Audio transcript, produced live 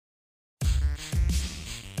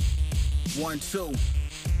1, 2.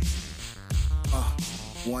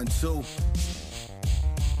 1, 2.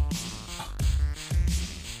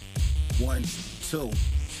 1, 2.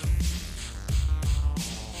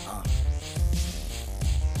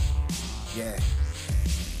 Yeah.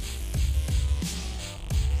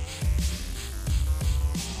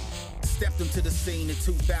 Stepped into the scene in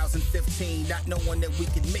 2015, not knowing that we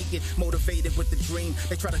could make it, motivated with the dream.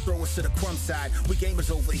 They try to throw us to the crumb side. We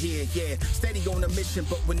gamers over here, yeah. Steady on a mission,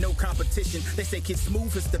 but with no competition. They say Kid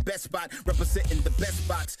Smooth is the best spot, representing the best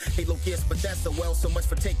box. Halo Gears, but that's so well, so much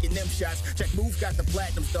for taking them shots. Check Move got the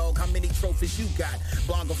platinums, dog. How many trophies you got?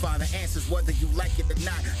 Blonde will find the answers, whether you like it or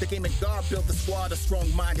not. The gaming guard built the squad of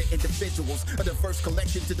strong-minded individuals. A diverse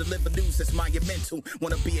collection to deliver news that's monumental.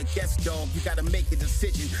 Wanna be a guest, dog? You gotta make a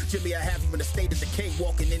decision. Jimmy, I have you in a state of decay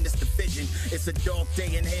walking in this division. It's a dark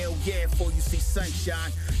day in hell, yeah, before you see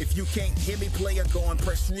sunshine. If you can't hear me, player, go and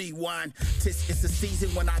press rewind. It's the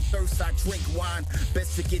season when I thirst, I drink wine.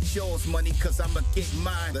 Best to get yours, money, cause I'ma get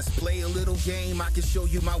mine. Let's play a little game, I can show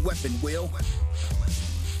you my weapon, Will.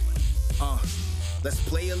 Let's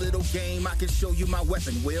play a little game, I can show you my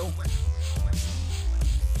weapon, Will.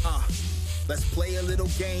 Let's play a little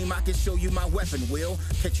game, I can show you my weapon, Will.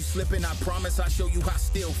 Catch you slipping, I promise I'll show you how I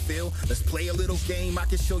still feel. Let's play a little game, I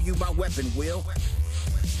can show you my weapon, Will.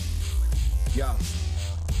 Yo,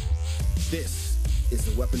 this is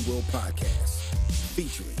the Weapon Will Podcast,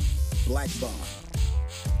 featuring Black Bomb,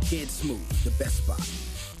 Kid Smooth, the best spot,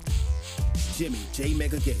 Jimmy, J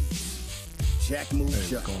Mega Games, Jack Move,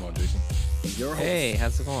 Hey, what's going on, Jason? and your host, Hey,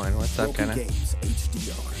 how's it going? What's up, Broken kinda? Games,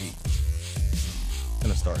 HDR.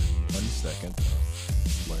 Gonna start in 1 second.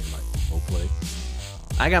 Learning my role play.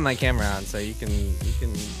 I got my camera on, so you can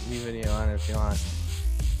leave video on if you want.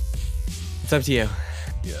 It's up to you.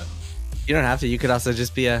 Yeah. You don't have to. You could also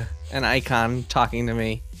just be an icon talking to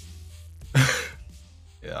me.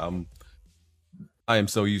 Yeah, I am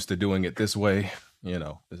so used to doing it this way. You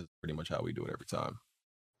know, this is pretty much how we do it every time.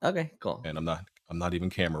 Okay, cool. And I'm not even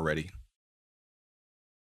camera ready.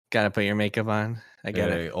 Gotta put your makeup on. I get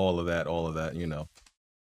it. All of that, you know.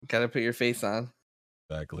 Gotta put your face on.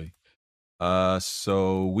 Exactly.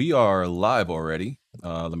 So we are live already.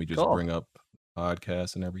 Let me just Cool. bring up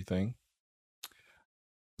podcasts and everything.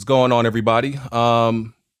 What's going on, everybody?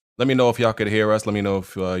 Let me know if y'all could hear us. Let me know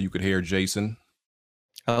if you could hear Jason.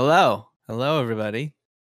 Hello, everybody.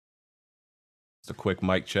 Just a quick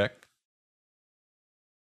mic check.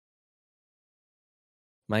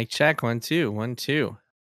 Mic check. 1 2 1 2.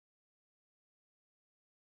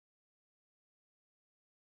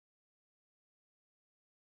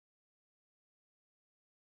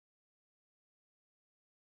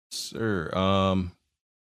 Sir.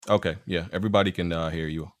 Okay, yeah, everybody can hear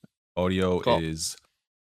you. Audio Cool. is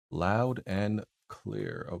loud and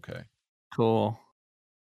clear. Okay. Cool.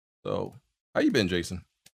 So, how you been, Jason?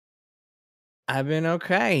 I've been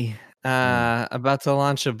okay. About to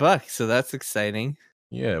launch a book, so that's exciting.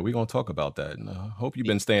 Yeah, we're gonna talk about that. And hope you've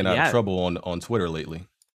been staying out of Yeah. trouble on Twitter lately.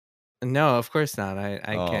 No, of course not. I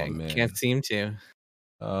Oh, man. can't seem to.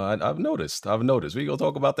 I've noticed. We gonna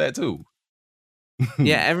talk about that too.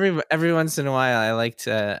 Yeah, every once in a while I like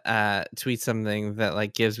to tweet something that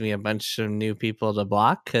like gives me a bunch of new people to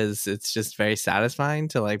block, because it's just very satisfying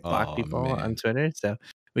to like block Oh, people man. on Twitter. So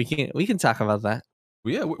we can talk about that.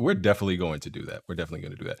 Yeah, we're definitely going to do that.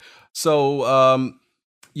 So,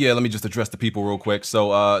 yeah, let me just address the people real quick.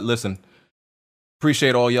 So, listen,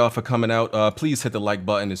 appreciate all y'all for coming out. Please hit the like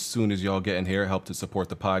button as soon as y'all get in here. Help to support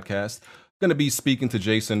the podcast. Going to be speaking to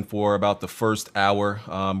Jason for about the first hour.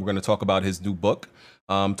 We're going to talk about his new book,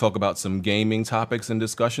 talk about some gaming topics and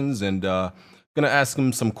discussions, and going to ask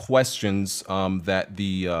him some questions that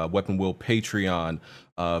the Weapon Will Patreon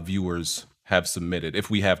viewers have submitted, if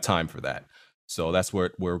we have time for that. So that's where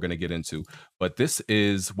we're going to get into. But this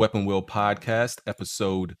is Weapon Will Podcast,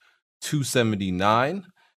 episode 279.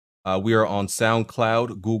 We are on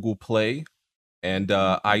SoundCloud, Google Play, and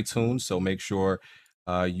iTunes. So make sure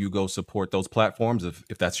you go support those platforms if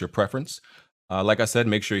that's your preference. Like I said,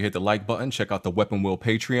 make sure you hit the like button. Check out the Weapon Will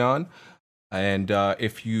Patreon. And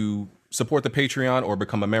if you support the Patreon or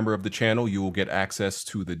become a member of the channel, you will get access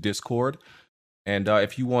to the Discord. And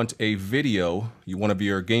if you want a video, one of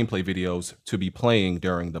your gameplay videos to be playing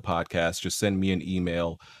during the podcast, just send me an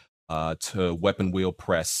email to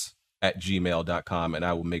weaponwheelpress@gmail.com, and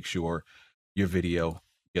I will make sure your video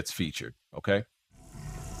gets featured. Okay?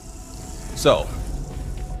 So,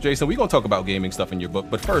 Jason, we're going to talk about gaming stuff in your book.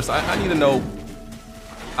 But first, I need to know,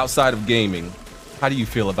 outside of gaming, how do you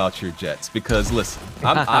feel about your Jets? Because, listen,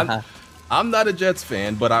 I'm not a Jets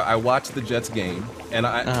fan, but I watch the Jets games, and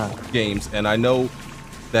I know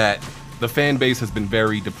that the fan base has been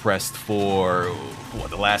very depressed for what,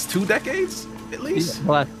 the last 2 decades at least.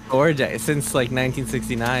 Last 4 days since like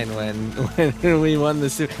 1969 when we won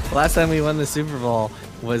the last time we won the Super Bowl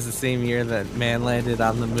was the same year that man landed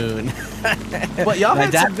on the moon. But y'all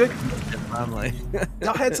had some good.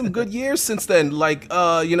 Y'all had some good years since then, like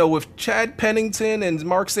with Chad Pennington and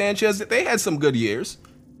Mark Sanchez. They had some good years.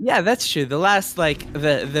 Yeah, that's true. The last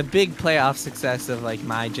the big playoff success of like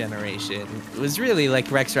my generation was really like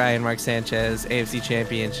Rex Ryan, Mark Sanchez, AFC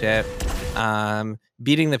Championship,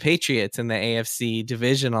 beating the Patriots in the AFC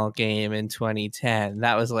divisional game in 2010.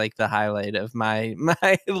 That was like the highlight of my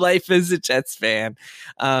life as a Jets fan,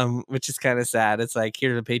 which is kind of sad. It's like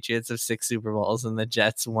here the Patriots have 6 Super Bowls and the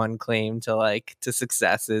Jets' one claim to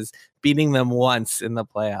success is beating them once in the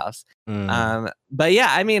playoffs. But yeah,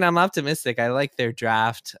 I mean, I'm optimistic. I like their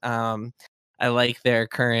draft. I like their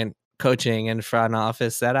current coaching and front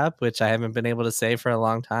office setup, which I haven't been able to say for a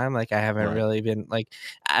long time. Like I haven't really been like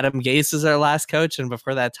Adam Gase was our last coach, and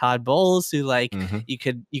before that Todd Bowles, who you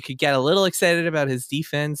could get a little excited about his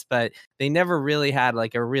defense, but they never really had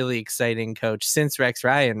like a really exciting coach since Rex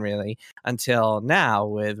Ryan, really, until now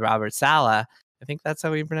with Robert Saleh. I think that's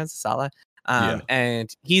how we pronounce it, Saleh. And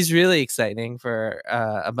he's really exciting for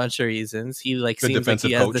a bunch of reasons. He seems like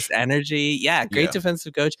he has this energy. Yeah, great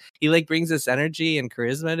defensive coach. He brings this energy and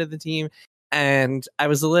charisma to the team. And I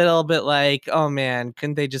was a little bit like, oh man,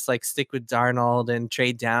 couldn't they just stick with Darnold and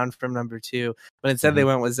trade down from number 2? But instead they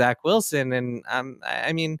went with Zach Wilson. And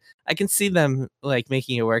I mean, I can see them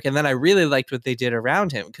making it work. And then I really liked what they did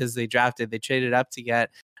around him because they traded up to get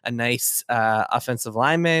a nice offensive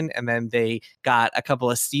lineman, and then they got a couple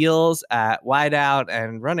of steals at wideout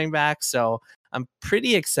and running back. So I'm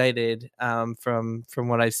pretty excited from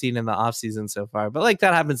what I've seen in the offseason so far. But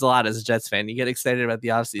that happens a lot as a Jets fan. You get excited about the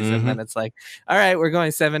offseason, and then it's like, all right, we're going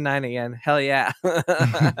 7-9 again. Hell yeah.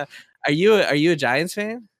 Are you a Giants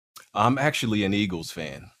fan? I'm actually an Eagles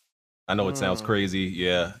fan. I know it sounds crazy.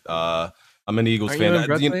 Yeah. I'm an Eagles fan.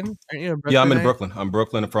 Aren't you in Brooklyn? Yeah, I'm in Brooklyn. I'm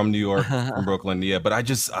Brooklyn. I'm from New York. From Brooklyn. Yeah, but I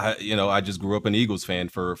just grew up an Eagles fan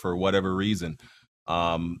for whatever reason.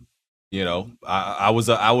 I was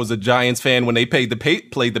a Giants fan when they played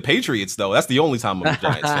the Patriots, though. That's the only time I'm a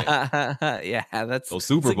Giants fan. Yeah, that's those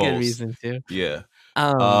Super Bowls. A good reason too. Yeah.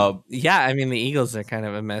 Yeah, I mean the Eagles are kind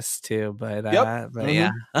of a mess too, but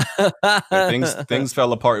yeah. Things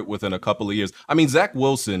fell apart within a couple of years. I mean, Zach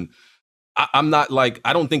Wilson, I'm not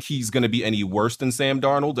I don't think he's going to be any worse than Sam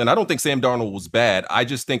Darnold. And I don't think Sam Darnold was bad. I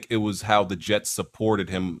just think it was how the Jets supported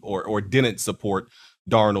him or didn't support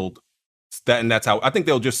Darnold. That's how I think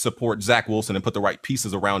they'll just support Zach Wilson and put the right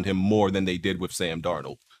pieces around him more than they did with Sam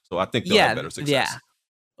Darnold. So I think they'll have better success. Yeah.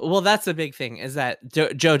 Well, that's the big thing is that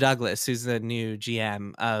Joe Douglas, who's the new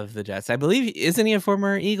GM of the Jets, I believe, isn't he a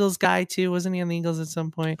former Eagles guy too? Wasn't he on the Eagles at some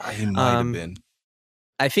point? He might have been.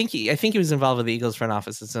 I think he was involved with the Eagles front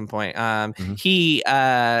office at some point. He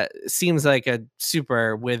seems like a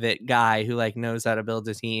super with it guy who knows how to build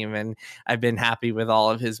a team, and I've been happy with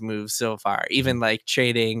all of his moves so far. Even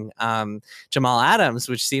trading Jamal Adams,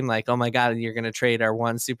 which seemed like, oh my god, you're going to trade our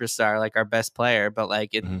one superstar, our best player, but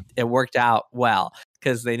it worked out well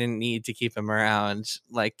because they didn't need to keep him around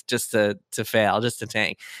just to fail, just to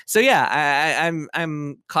tank. So yeah,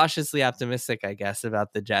 I'm cautiously optimistic, I guess,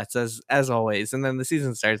 about the Jets as always. And then the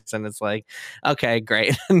season starts and it's like, okay,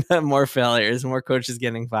 great. More failures, more coaches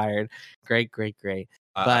getting fired. Great.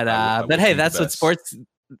 But hey, that's what sports,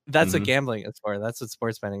 that's what gambling is for. That's what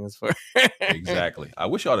sports betting is for. Exactly. I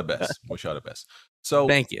wish y'all the best. So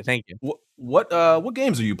thank you. What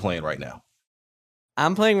games are you playing right now?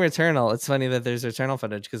 I'm playing Returnal. It's funny that there's Returnal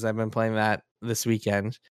footage because I've been playing that this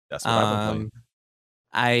weekend. That's what I've been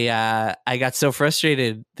playing. I got so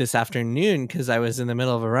frustrated this afternoon because I was in the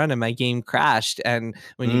middle of a run and my game crashed. And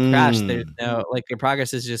when you crash, there's no your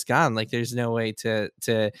progress is just gone. There's no way to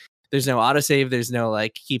there's no autosave. There's no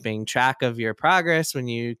keeping track of your progress when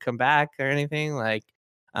you come back or anything.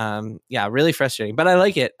 Yeah, really frustrating. But I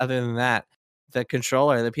like it. Other than that, the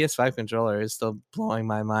controller, the PS5 controller, is still blowing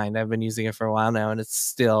my mind. I've been using it for a while now, and it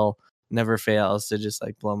still never fails to just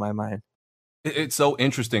blow my mind. It's so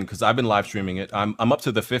interesting because I've been live streaming it. I'm up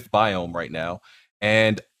to the 5th biome right now,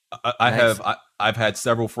 and I've had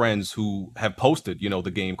several friends who have posted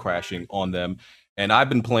the game crashing on them, and I've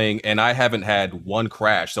been playing, and I haven't had one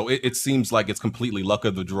crash. So it seems like it's completely luck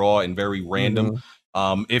of the draw and very random.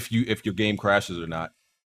 If your game crashes or not.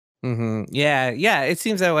 Yeah, it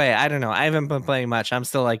seems that way. I don't know. I haven't been playing much. I'm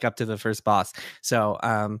still up to the first boss, so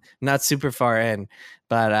not super far in.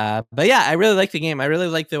 But yeah, I really like the game. I really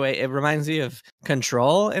like the way it reminds me of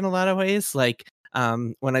Control in a lot of ways.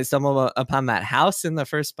 When I stumble upon that house in the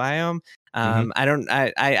first biome, I don't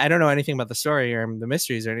know anything about the story or the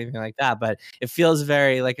mysteries or anything like that, but it feels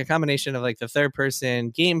very like a combination of like the third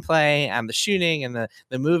person gameplay and the shooting and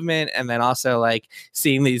the movement, and then also like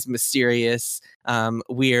seeing these mysterious,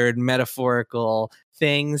 weird metaphorical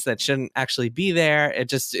things that shouldn't actually be there.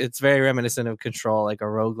 It's very reminiscent of Control, like a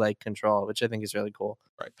roguelike Control, which I think is really cool.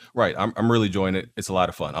 Right. I'm really enjoying it. It's a lot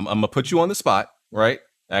of fun. I'm gonna put you on the spot, right?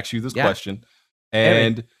 Ask you this question,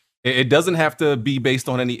 and it doesn't have to be based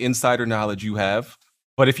on any insider knowledge you have,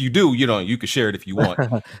 but if you do, you can share it if you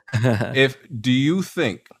want. Do you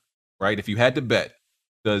think, right? If you had to bet,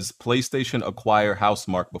 does PlayStation acquire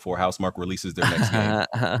Housemarque before Housemarque releases their next game?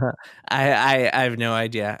 I have no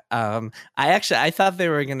idea. I thought they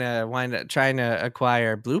were gonna wind up trying to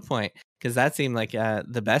acquire Bluepoint, because that seemed like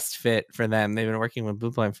the best fit for them. They've been working with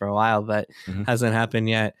Bluepoint for a while, but hasn't happened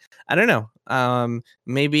yet. I don't know.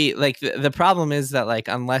 Maybe like the problem is that like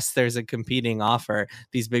unless there's a competing offer,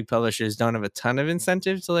 these big publishers don't have a ton of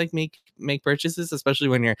incentive to like make purchases, especially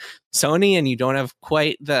when you're Sony and you don't have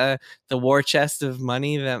quite the war chest of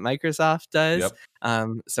money that Microsoft does. Yep.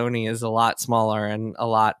 Sony is a lot smaller and a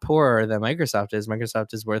lot poorer than Microsoft is.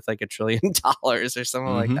 Microsoft is worth like $1 trillion or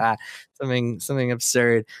something like that, something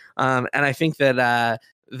absurd. And I think that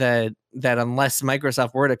that unless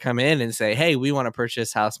Microsoft were to come in and say, "Hey, we want to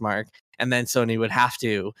purchase Housemarque," and then Sony would have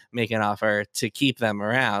to make an offer to keep them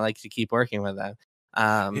around, like to keep working with them.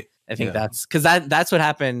 I think that's because that's what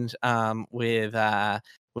happened with Respawn,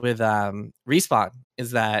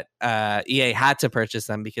 is that EA had to purchase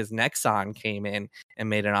them because Nexon came in and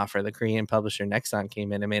made an offer. The Korean publisher Nexon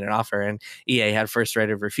came in and made an offer, and EA had first right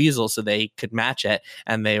of refusal, so they could match it,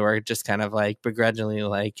 and they were just kind of like begrudgingly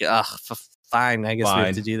like, fine, I guess we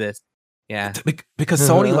have to do this. Yeah, because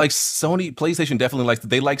PlayStation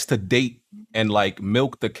definitely likes to date and like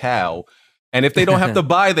milk the cow. And if they don't have to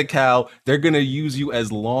buy the cow, they're gonna use you as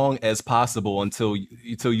long as possible until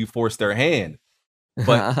you force their hand.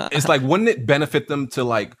 But it's like, wouldn't it benefit them to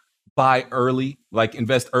like buy early, like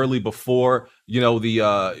invest early before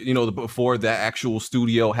before the actual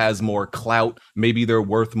studio has more clout? Maybe they're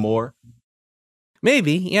worth more.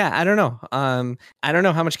 Maybe, yeah. I don't know. I don't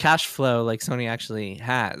know how much cash flow like Sony actually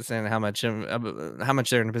has, and how much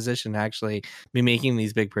they're in a position to actually be making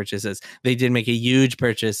these big purchases. They did make a huge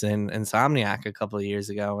purchase in Insomniac a couple of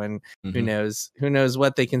years ago, and who knows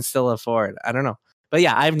what they can still afford. I don't know, but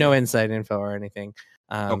yeah, I have no inside info or anything.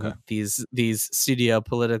 These studio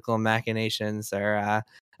political machinations are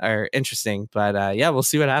interesting, but yeah, we'll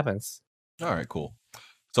see what happens. All right, cool.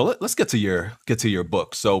 So let's get to your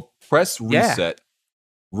book. So Press Reset.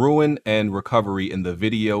 Ruin and Recovery in the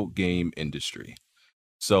Video Game Industry.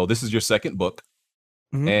 So this is your second book.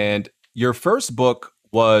 And your first book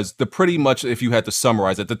was pretty much, if you had to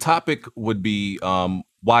summarize it, the topic would be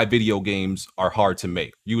why video games are hard to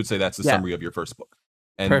make. You would say that's the summary of your first book.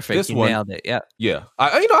 And perfect. This you one, nailed it. Yeah. Yeah.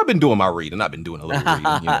 I've been doing my reading. I've been doing a little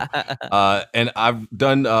reading. And I've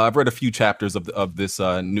read a few chapters of this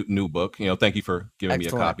new book. Thank you for giving me a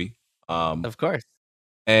copy. Of course.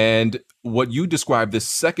 And what you describe this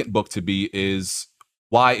second book to be is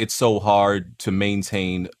why it's so hard to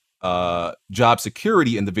maintain job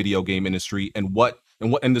security in the video game industry, and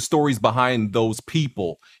the stories behind those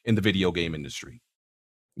people in the video game industry.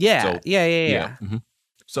 Yeah.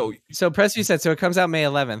 So Press Reset, so it comes out May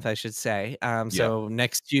 11th, I should say. So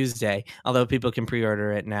next Tuesday, although people can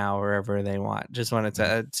pre-order it now wherever they want. Just wanted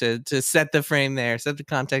to set the frame there, set the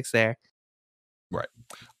context there. Right.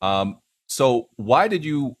 So why did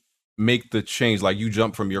you make the change? Like, you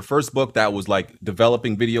jumped from your first book that was like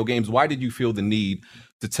developing video games. Why did you feel the need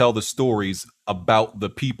to tell the stories about the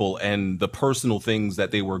people and the personal things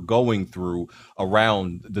that they were going through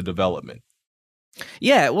around the development?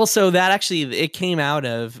 Yeah, well, so that actually, it came out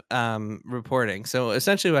of reporting. So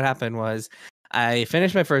essentially what happened was I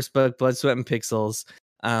finished my first book, Blood, Sweat, and Pixels.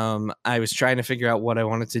 I was trying to figure out what I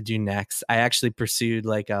wanted to do next. I actually pursued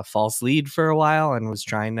like a false lead for a while and was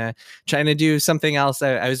trying to do something else.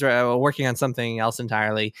 I was working on something else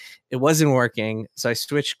entirely. It wasn't working, so I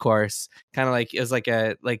switched course. Kind of like it was like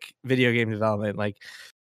video game development. Like,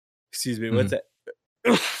 excuse me, what's it?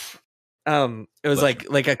 It was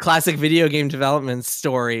like a classic video game development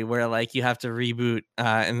story where like you have to reboot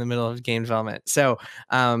in the middle of game development. So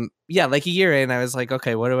like a year in, I was like,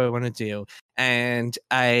 okay, what do I want to do? And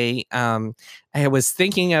I was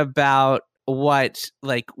thinking about what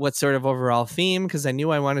sort of overall theme, because I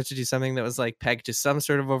knew I wanted to do something that was like pegged to some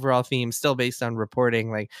sort of overall theme, still based on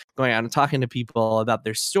reporting, like going out and talking to people about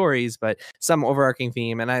their stories, but some overarching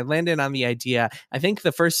theme. And I landed on the idea, I think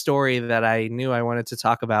the first story that I knew I wanted to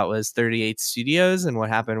talk about was 38 Studios and what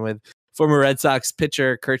happened with former Red Sox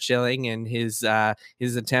pitcher Curt Schilling and his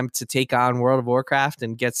attempt to take on World of Warcraft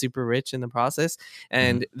and get super rich in the process.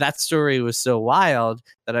 And that story was so wild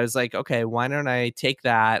that I was like, okay, why don't I take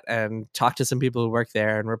that and talk to some people who work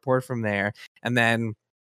there and report from there, and then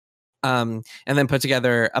put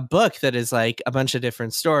together a book that is like a bunch of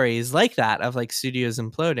different stories like that of like studios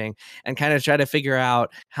imploding, and kind of try to figure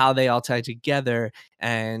out how they all tie together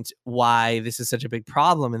and why this is such a big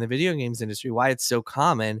problem in the video games industry, why it's so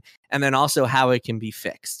common, and then also how it can be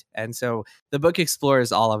fixed. And so the book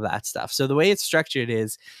explores all of that stuff. So the way it's structured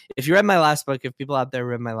is, if you read my last book, if people out there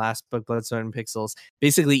read my last book, Blood, Sweat, and Pixels,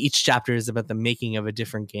 basically each chapter is about the making of a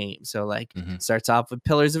different game. So like starts off with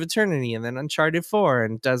Pillars of Eternity and then Uncharted 4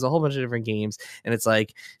 and does a whole bunch of different games. And it's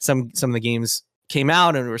like some of the games came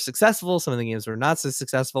out and were successful. Some of the games were not so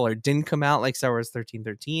successful or didn't come out, like Star Wars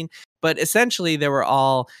 1313. But essentially, they were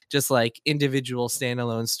all just like individual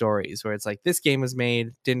standalone stories where it's like, this game was made,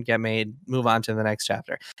 didn't get made, move on to the next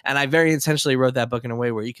chapter. And I very intentionally wrote that book in a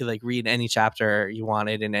way where you could like read any chapter you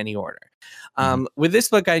wanted in any order. With this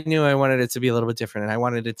book, I knew I wanted it to be a little bit different, and I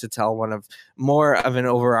wanted it to tell more of an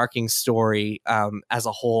overarching story as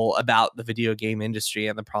a whole about the video game industry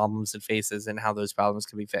and the problems it faces and how those problems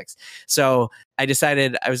can be fixed. So I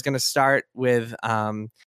decided I was going to start with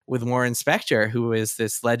Warren Spector, who is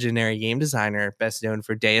this legendary game designer, best known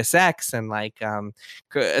for Deus Ex and like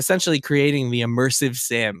essentially creating the immersive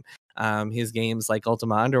sim. His games like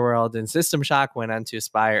Ultima Underworld and System Shock went on to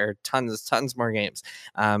inspire tons more games.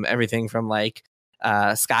 Everything from like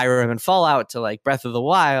Skyrim and Fallout to like Breath of the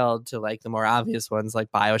Wild to like the more obvious ones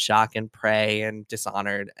like BioShock and Prey and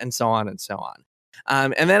Dishonored and so on and so on.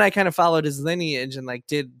 And then I kind of followed his lineage and like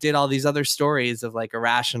did all these other stories of like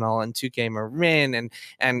Irrational and 2K Marin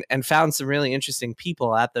and found some really interesting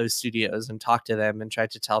people at those studios and talked to them and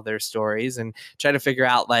tried to tell their stories and try to figure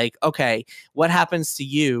out like, okay, what happens to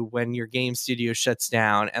you when your game studio shuts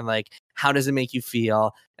down, and like, how does it make you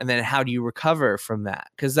feel? And then how do you recover from that?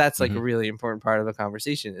 Because that's like a really important part of the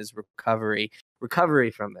conversation is recovery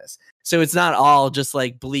from this. So it's not all just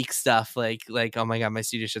like bleak stuff like oh my god, my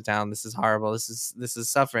studio shut down, this is horrible, this is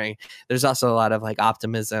suffering. There's also a lot of like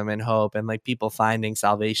optimism and hope and like people finding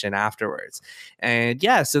salvation afterwards. And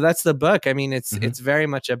yeah, so that's the book. I mean, it's very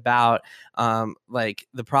much about like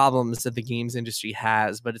the problems that the games industry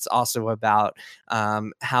has, but it's also about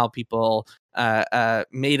how people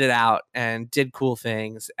made it out and did cool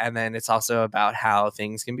things, and then it's also about how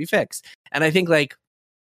things can be fixed. And I think like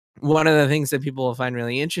one of the things that people will find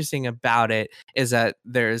really interesting about it is that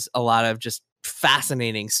there's a lot of just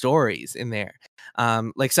fascinating stories in there.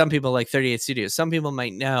 Like some people like 38 Studios, some people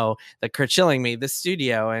might know that Curt Schilling made this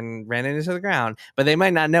studio and ran it into the ground, but they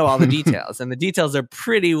might not know all the details, and the details are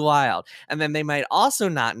pretty wild. And then they might also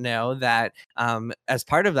not know that as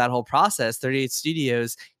part of that whole process, 38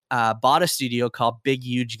 Studios bought a studio called Big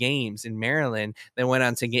Huge Games in Maryland that went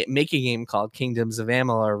on to make a game called Kingdoms of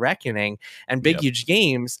Amalur Reckoning. And Big Huge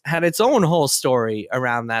Games had its own whole story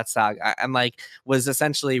around that saga and like was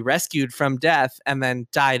essentially rescued from death and then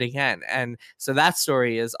died again. And so that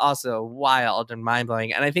story is also wild and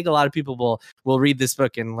mind-blowing. And I think a lot of people will read this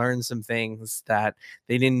book and learn some things that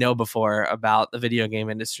they didn't know before about the video game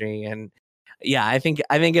industry. And yeah, I think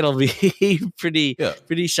it'll be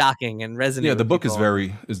pretty shocking and resonant. Yeah, the book people.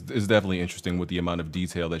 is definitely interesting with the amount of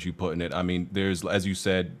detail that you put in it. I mean, there's, as you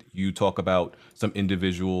said, you talk about some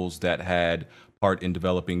individuals that had part in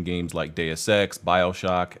developing games like Deus Ex,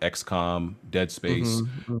 BioShock, XCOM, Dead Space.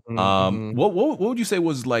 What would you say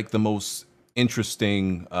was like the most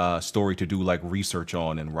interesting story to do like research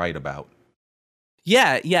on and write about?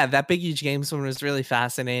 Yeah, that Big Huge Games one was really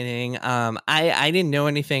fascinating. I didn't know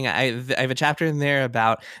anything. I have a chapter in there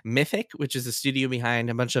about Mythic, which is a studio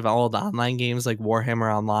behind a bunch of old online games like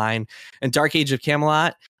Warhammer Online and Dark Age of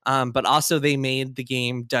Camelot. But also they made the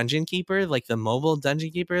game Dungeon Keeper, like the mobile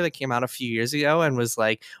Dungeon Keeper that came out a few years ago and was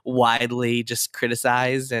like widely just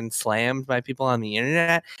criticized and slammed by people on the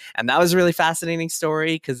internet. And that was a really fascinating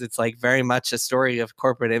story because it's like very much a story of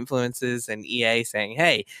corporate influences and EA saying,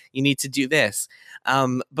 hey, you need to do this.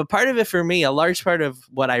 But part of it for me, a large part of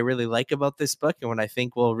what I really like about this book and what I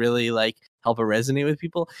think will really like help it resonate with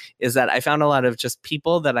people is that I found a lot of just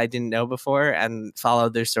people that I didn't know before and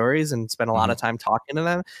followed their stories and spent a lot of time talking to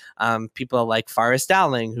them. People like Forrest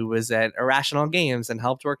Dowling, who was at Irrational Games and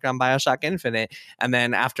helped work on BioShock Infinite. And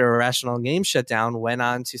then after Irrational Games shut down, went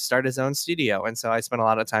on to start his own studio. And so I spent a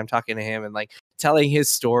lot of time talking to him and like telling his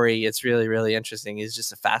story. It's really, really interesting. He's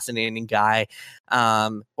just a fascinating guy.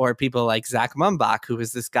 Or people like Zach Mumbach, who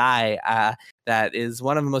is this guy that is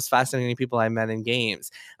one of the most fascinating people I met in games,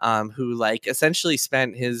 who like essentially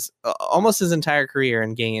spent his almost his entire career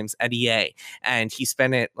in games at EA, and he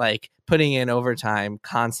spent it like putting in overtime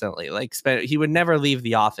constantly. Like he would never leave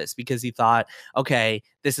the office because he thought, okay,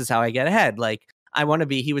 this is how I get ahead. Like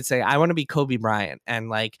he would say, I want to be Kobe Bryant. And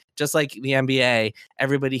like, just like the NBA,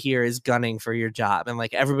 everybody here is gunning for your job. And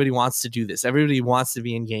like, everybody wants to do this. Everybody wants to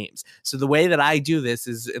be in games. So the way that I do this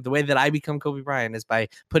is the way that I become Kobe Bryant is by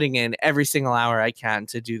putting in every single hour I can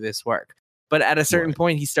to do this work. But at a certain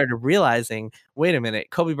point, he started realizing, wait a minute,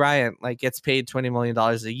 Kobe Bryant like gets paid $20 million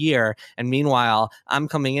a year. And meanwhile, I'm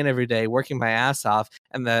coming in every day working my ass off.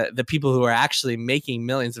 And the people who are actually making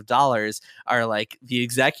millions of dollars are like the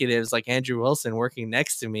executives like Andrew Wilson working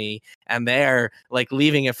next to me. And they're like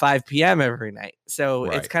leaving at 5 p.m. every night. So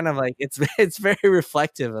it's kind of like it's very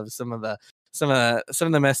reflective of some of the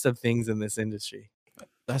messed up things in this industry.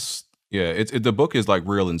 The book is like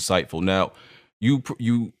real insightful. Now,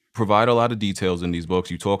 you provide a lot of details in these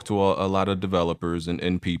books. You talk to a lot of developers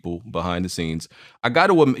and people behind the scenes. I got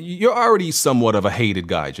to admit, you're already somewhat of a hated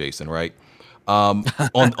guy, Jason, right? On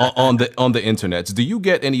the internet. Do you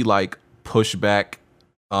get any like pushback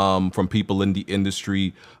from people in the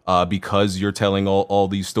industry because you're telling all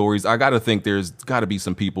these stories? I got to think there's got to be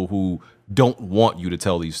some people who don't want you to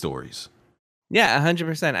tell these stories. Yeah,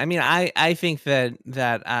 100%. I mean, I think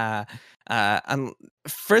that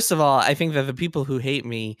first of all, I think that the people who hate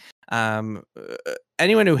me,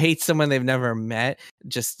 anyone who hates someone they've never met,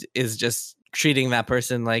 is just treating that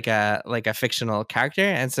person like a fictional character,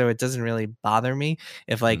 and so it doesn't really bother me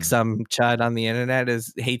if like some chud on the internet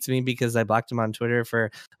hates me because I blocked him on Twitter for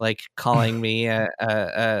like calling me a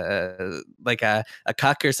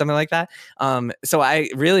cuck or something like that. So I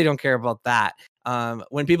really don't care about that.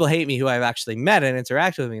 When people hate me who I've actually met and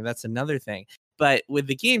interact with me, that's another thing. But with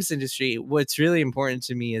the games industry, what's really important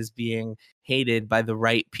to me is being hated by the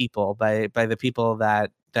right people, by the people that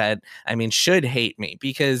I mean should hate me,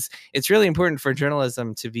 because it's really important for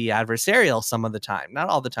journalism to be adversarial some of the time, not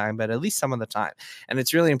all the time, but at least some of the time. And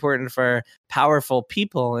it's really important for powerful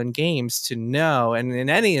people in games to know, and in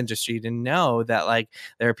any industry to know, that like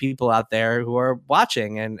there are people out there who are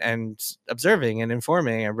watching and observing and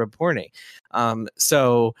informing and reporting.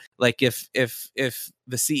 So like if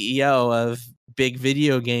the CEO of big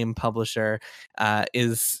video game publisher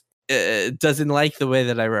doesn't like the way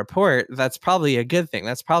that I report, that's probably a good thing.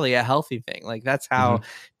 That's probably a healthy thing. Like that's how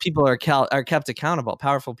people are kept accountable.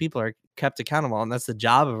 Powerful people are kept accountable, and that's the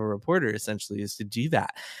job of a reporter essentially, is to do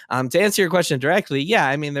that. To answer your question directly, yeah,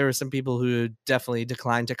 I mean there were some people who definitely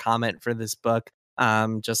declined to comment for this book.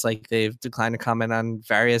 Just like they've declined to comment on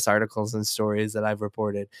various articles and stories that I've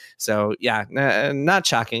reported. So yeah, not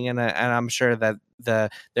shocking, and I'm sure that there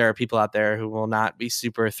are people out there who will not be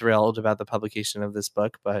super thrilled about the publication of this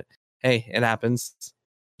book, but hey, it happens.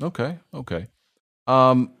 Okay.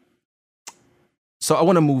 So I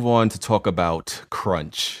want to move on to talk about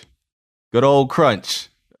crunch. Good old crunch,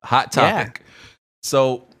 hot topic. Yeah.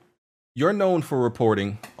 So you're known for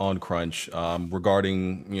reporting on crunch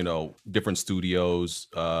regarding, different studios,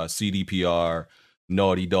 CDPR,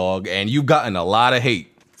 Naughty Dog, and you've gotten a lot of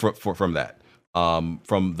hate from that,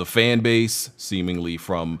 from the fan base, seemingly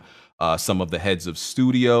from some of the heads of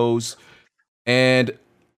studios. And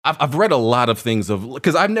I've read a lot of things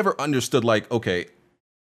because I've never understood, like, okay,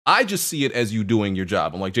 I just see it as you doing your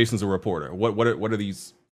job. I'm like, Jason's a reporter. What are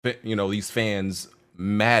these, these fans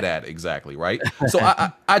mad at exactly, right? So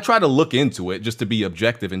I try to look into it just to be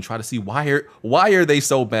objective and try to see why are they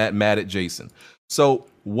so mad at Jason. So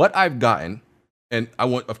what I've gotten, and I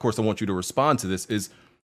want you to respond to this, is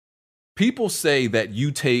people say that you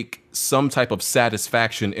take some type of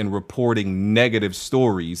satisfaction in reporting negative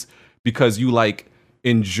stories because you like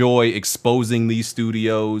enjoy exposing these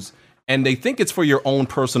studios, and they think it's for your own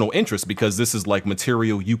personal interest because this is like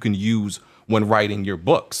material you can use when writing your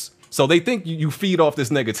books. So they think you feed off this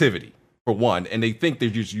negativity, for one, and they think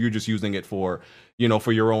that you're just using it for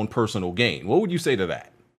your own personal gain. What would you say to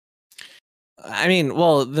that? I mean,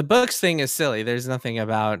 well, the books thing is silly. There's nothing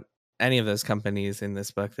about any of those companies in this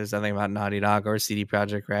book. There's nothing about Naughty Dog or CD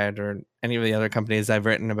Projekt Red or any of the other companies I've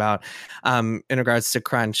written about. In regards to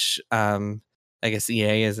crunch, I guess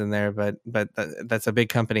EA is in there, but that's a big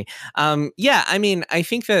company. Yeah, I mean, I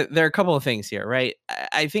think that there are a couple of things here, right?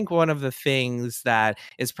 I think one of the things that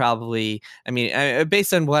is probably, I mean,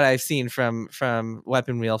 based on what I've seen from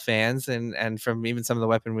Weapon Wheel fans and from even some of the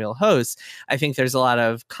Weapon Wheel hosts, I think there's a lot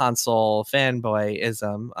of console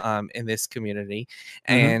fanboyism in this community,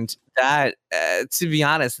 and that, to be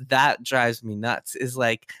honest, that drives me nuts. Is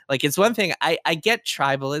like it's one thing, I get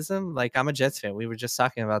tribalism, like I'm a Jets fan, we were just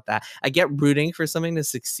talking about that. I get rooting for something to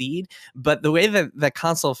succeed, but the way that the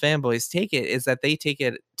console fanboys take it is that they take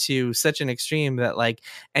it to such an extreme that like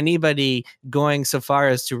anybody going so far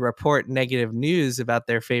as to report negative news about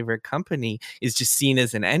their favorite company is just seen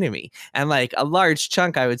as an enemy. And like a large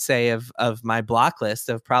chunk, I would say, of my block list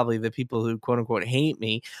of probably the people who quote unquote hate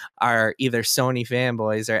me are either Sony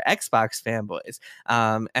fanboys or Xbox fanboys,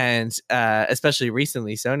 and especially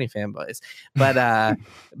recently Sony fanboys.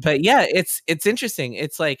 But yeah, it's interesting.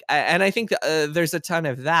 It's like, and I think there's a ton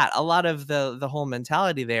of that. A lot of the whole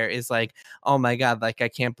mentality there is like, oh my god, like I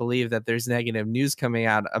can't believe that there's negative news coming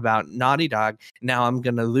out about Naughty Dog. Now I'm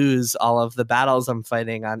gonna lose all of the battles I'm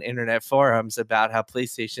fighting on internet forums about how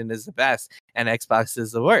PlayStation is the best and Xbox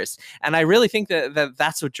is the worst. And I really think that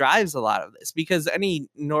that's what drives a lot of this, because any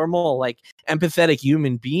normal, like, empathetic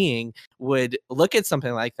human being would look at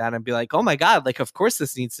something like that and be like, oh my god, like of course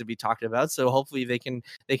this needs to be talked about, so hopefully they can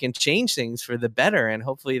change things for the better, and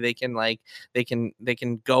hopefully they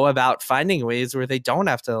can go about finding ways where they don't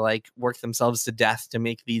have to like work themselves to death to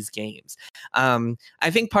make these games.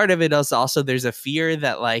 I think part of it is also there's a fear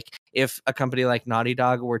that like if a company like Naughty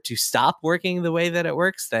Dog were to stop working the way that it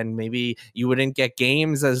works, then maybe you wouldn't get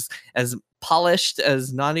games as polished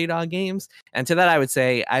as Naughty Dog games. And to that, I would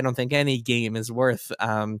say I don't think any game is worth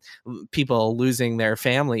people losing their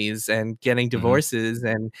families and getting divorces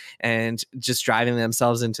and just driving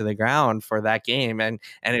themselves into the ground for that game. And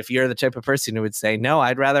if you're the type of person who would say, no,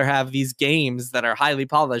 I'd rather have these games that are highly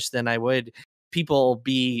polished than I would people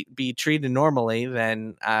be treated normally,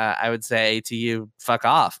 then I would say to you, fuck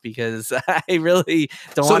off, because I really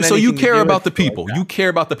don't want anything so you to care do about with the people people. like that. You care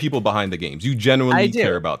about the people behind the games. You genuinely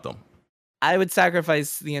care about them. I would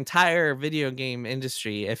sacrifice the entire video game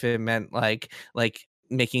industry if it meant like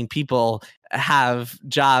making people have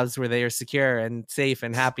jobs where they are secure and safe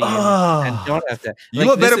and happy and don't have to.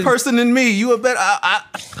 You're a better person than me. You a better.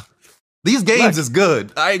 These games is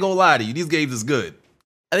good. I ain't gonna lie to you. These games is good.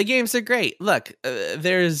 The games are great. Look,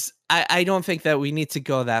 I don't think that we need to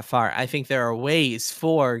go that far. I think there are ways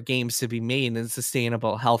for games to be made in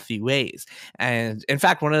sustainable, healthy ways. And in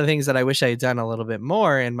fact, one of the things that I wish I had done a little bit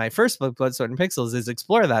more in my first book, Blood, Sweat, and Pixels, is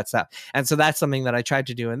explore that stuff. And so that's something that I tried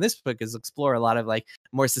to do in this book, is explore a lot of like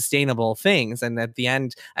more sustainable things. And at the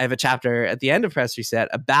end, I have a chapter at the end of Press Reset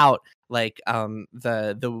about like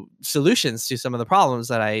the solutions to some of the problems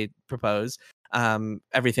that I propose.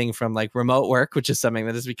 Everything from like remote work, which is something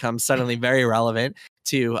that has become suddenly very relevant,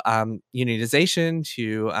 to unionization,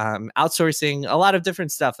 to outsourcing, a lot of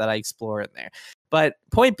different stuff that I explore in there. But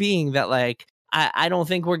point being that like I don't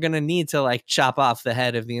think we're gonna need to like chop off the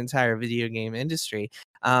head of the entire video game industry.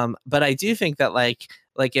 But I do think that like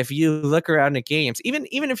if you look around at games, even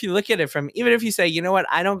if you look at it from, even if you say, you know what,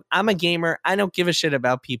 I'm a gamer, I don't give a shit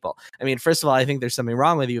about people. I mean, first of all, I think there's something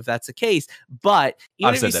wrong with you if that's the case. But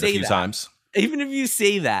even I've if said you that say a few times. Even if you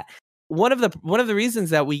say that, one of the reasons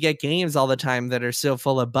that we get games all the time that are so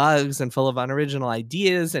full of bugs and full of unoriginal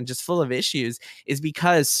ideas and just full of issues is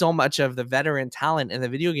because so much of the veteran talent in the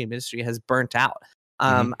video game industry has burnt out.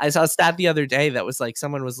 I saw a stat the other day that was like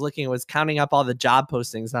someone was counting up all the job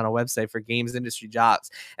postings on a website for games industry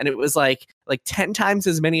jobs, and it was like 10 times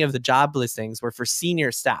as many of the job listings were for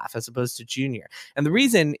senior staff as opposed to junior. And the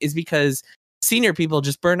reason is because senior people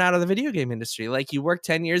just burn out of the video game industry. Like you work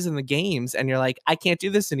 10 years in the games and you're like, I can't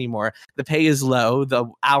do this anymore. The pay is low. The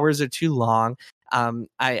hours are too long.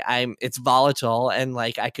 It's volatile, and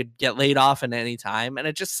like I could get laid off at any time, and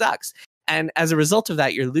it just sucks. And as a result of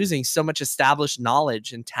that, you're losing so much established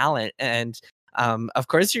knowledge and talent. And of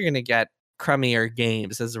course you're going to get crummier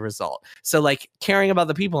games as a result. So like caring about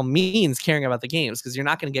the people means caring about the games, because you're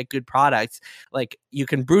not going to get good products. Like you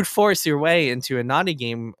can brute force your way into a Naughty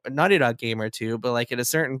Dog game or two, but like at a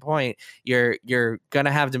certain point you're going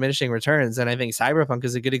to have diminishing returns. And I think Cyberpunk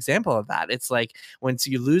is a good example of that. It's like once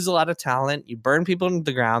you lose a lot of talent, you burn people into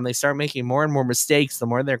the ground, they start making more and more mistakes the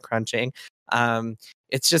more they're crunching.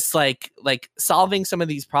 It's just like solving some of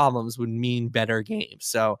these problems would mean better games.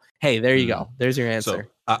 So hey, there you go. There's your answer.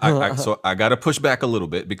 So I got to push back a little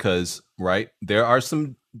bit, because there are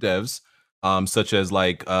some devs, such as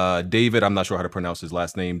like David. I'm not sure how to pronounce his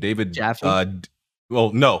last name. David. Jaffe?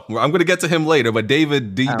 Well, no, I'm going to get to him later. But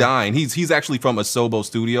David D. Dine, he's actually from Asobo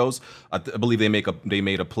Studios. I believe they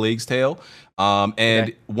made a Plague's Tale.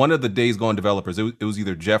 And one of the Days Gone developers, it was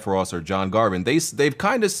either Jeff Ross or John Garvin. They've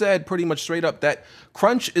kind of said pretty much straight up that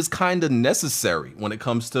crunch is kind of necessary when it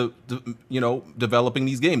comes to developing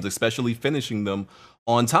these games, especially finishing them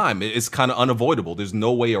on time. It's kind of unavoidable. There's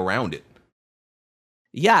no way around it.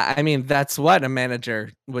 Yeah, I mean, that's what a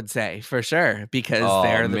manager would say for sure, because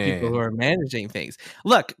they're the people who are managing things.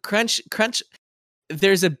 Look, crunch.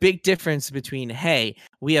 there's a big difference between, hey,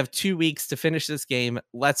 we have 2 weeks to finish this game.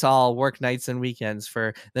 Let's all work nights and weekends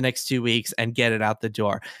for the next 2 weeks and get it out the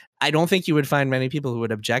door. I don't think you would find many people who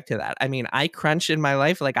would object to that. I mean, I crunch in my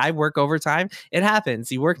life. Like, I work overtime. It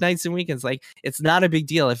happens. You work nights and weekends. Like, it's not a big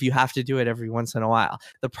deal if you have to do it every once in a while.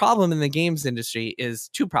 The problem in the games industry is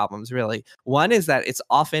two problems, really. One is that it's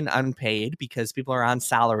often unpaid because people are on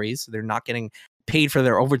salaries. So they're not getting paid for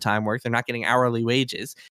their overtime work. They're not getting hourly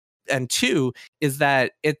wages. And two is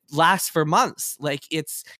that it lasts for months. Like,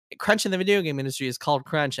 it's crunch in the video game industry is called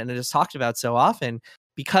crunch, and it is talked about so often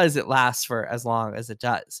because it lasts for as long as it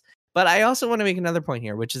does. But I also want to make another point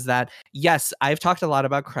here, which is that, yes, I've talked a lot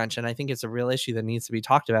about crunch, and I think it's a real issue that needs to be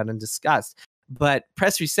talked about and discussed. But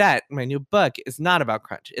Press Reset, my new book, is not about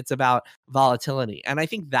crunch. It's about volatility. And I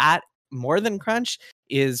think that more than crunch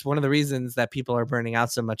is one of the reasons that people are burning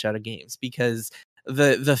out so much out of games, because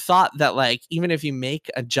the thought that, like, even if you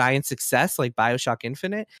make a giant success like BioShock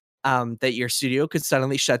Infinite, that your studio could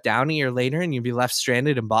suddenly shut down a year later and you'd be left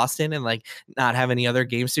stranded in Boston and like not have any other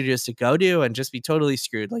game studios to go to and just be totally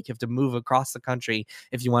screwed. Like, you have to move across the country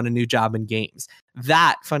if you want a new job in games.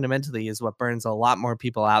 That fundamentally is what burns a lot more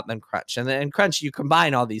people out than crunch. And then crunch, you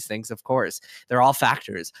combine all these things, of course, they're all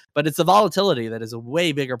factors, but it's the volatility that is a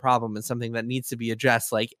way bigger problem and something that needs to be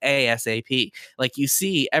addressed like ASAP. Like, you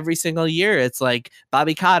see every single year, it's like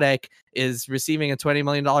Bobby Kotick is receiving a $20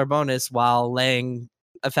 million bonus while laying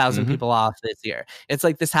 1,000 people off this year. It's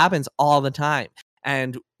like this happens all the time.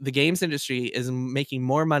 And the games industry is making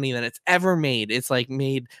more money than it's ever made. It's like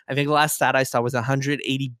made, I think the last stat I saw was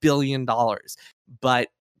 $180 billion. But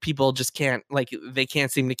people just can't, like, they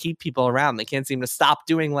can't seem to keep people around. They can't seem to stop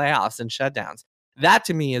doing layoffs and shutdowns. That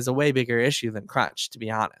to me is a way bigger issue than crunch, to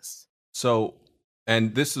be honest. So,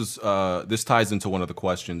 and this is this ties into one of the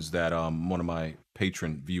questions that one of my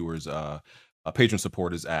patron viewers, patron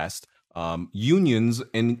supporters asked. Unions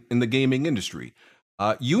in the gaming industry.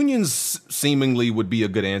 Unions seemingly would be a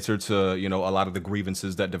good answer to, you know, a lot of the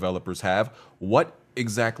grievances that developers have. What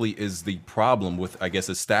exactly is the problem with, I guess,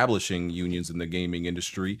 establishing unions in the gaming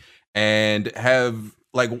industry? And have,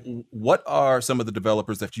 like, what are some of the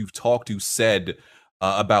developers that you've talked to said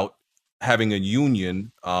about having a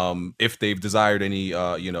union, if they've desired any,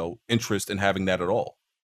 you know, interest in having that at all?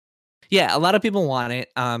 Yeah, a lot of people want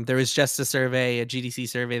it. There was just a survey, a GDC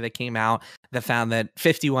survey that came out that found that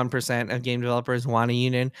 51% of game developers want a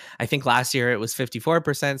union. I think last year it was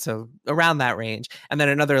 54%, so around that range. And then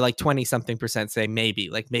another like 20 something percent say maybe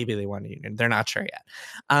they want a union. They're not sure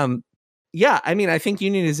yet. Yeah, I mean, I think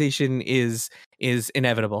unionization is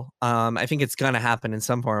inevitable. I think it's gonna happen in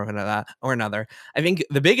some form or another. I think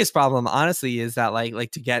the biggest problem, honestly, is that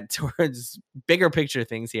like to get towards bigger picture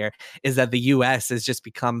things here, is that the U.S. has just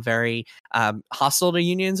become very hostile to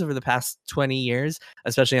unions over the past 20 years,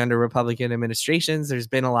 especially under Republican administrations. There's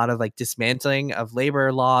been a lot of like dismantling of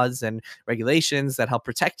labor laws and regulations that help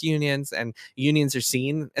protect unions, and unions are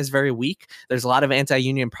seen as very weak. There's a lot of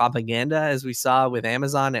anti-union propaganda, as we saw with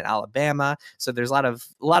Amazon in Alabama. So there's a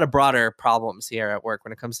lot of broader problems here at work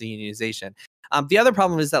when it comes to unionization. The other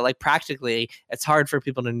problem is that, like, practically, it's hard for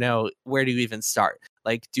people to know where to even start.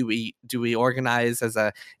 Like, do we organize as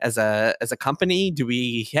a company?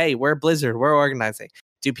 Hey, we're Blizzard, we're organizing.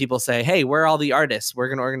 Do people say, hey, we're all the artists, we're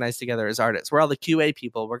going to organize together as artists? We're all the QA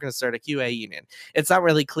people, we're going to start a QA union. It's not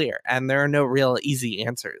really clear, and there are no real easy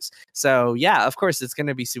answers. So yeah, of course, it's going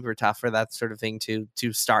to be super tough for that sort of thing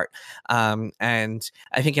to start. And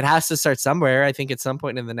I think it has to start somewhere. I think at some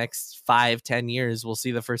point in the next 5-10 years, we'll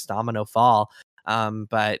see the first domino fall.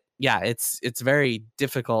 But yeah, it's very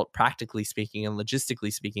difficult, practically speaking and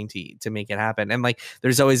logistically speaking, to make it happen. And like,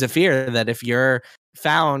 there's always a fear that if you're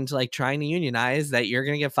found like trying to unionize, that you're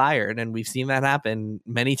going to get fired. And we've seen that happen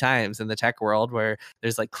many times in the tech world, where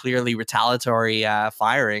there's like clearly retaliatory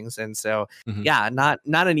firings. And so, yeah, not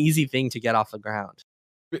an easy thing to get off the ground.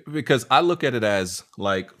 Because I look at it as,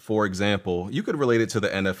 like, for example, you could relate it to the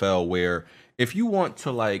NFL, where if you want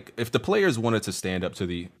to, like, if the players wanted to stand up to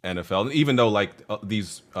the NFL, even though like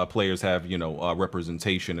these players have, you know,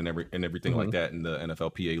 representation and everything like that in the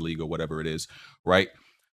NFLPA league or whatever it is, right?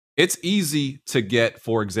 It's easy to get,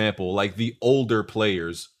 for example, like the older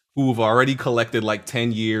players who've already collected like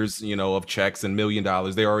 10 years, you know, of checks and $1 million,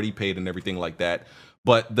 they're already paid and everything like that.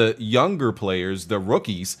 But the younger players, the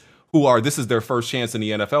rookies, this is their first chance in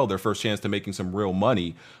the NFL, their first chance to making some real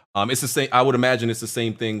money. It's the same. I would imagine it's the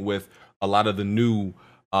same thing with a lot of the new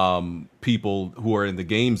people who are in the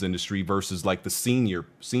games industry versus like the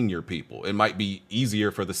senior people. It might be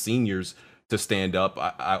easier for the seniors to stand up,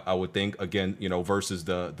 I would think, again, you know, versus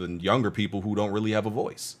the younger people who don't really have a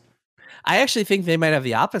voice. I actually think they might have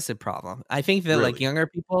the opposite problem. I think that like Really? younger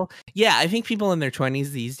people, yeah, I think people in their 20s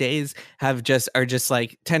these days are just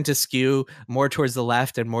like tend to skew more towards the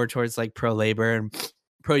left and more towards like pro labor and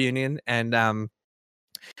pro union and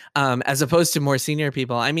as opposed to more senior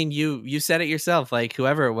people. I mean, you said it yourself, like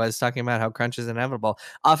whoever it was talking about how crunch is inevitable.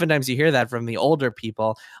 Oftentimes you hear that from the older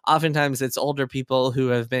people. Oftentimes it's older people who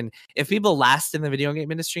have been, if people last in the video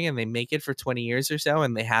game industry and they make it for 20 years or so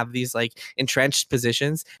and they have these like entrenched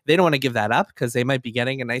positions, they don't want to give that up because they might be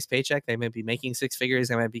getting a nice paycheck. They might be making six figures.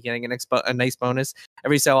 They might be getting a nice bonus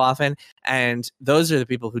every so often. And those are the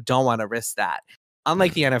people who don't want to risk that.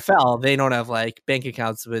 Unlike the NFL, they don't have like bank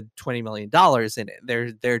accounts with $20 million in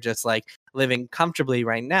it. They're just like living comfortably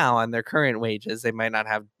right now on their current wages. They might not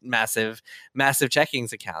have massive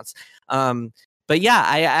checkings accounts. But yeah,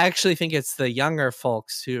 I actually think it's the younger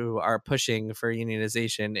folks who are pushing for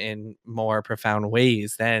unionization in more profound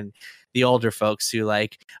ways than the older folks who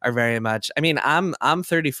like are very much. I mean, I'm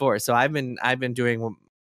 34, so I've been doing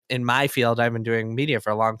in my field, I've been doing media for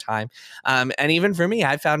a long time. And even for me,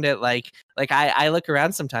 I found it like I look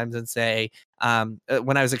around sometimes and say,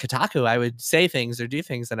 when I was at Kotaku, I would say things or do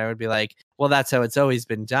things and I would be like, well, that's how it's always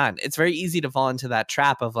been done. It's very easy to fall into that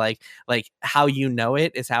trap of like how you know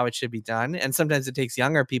it is how it should be done. And sometimes it takes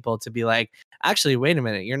younger people to be like, actually, wait a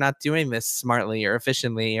minute, you're not doing this smartly or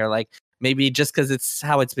efficiently, or like maybe just because it's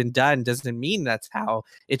how it's been done doesn't mean that's how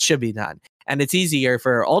it should be done. And it's easier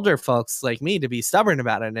for older folks like me to be stubborn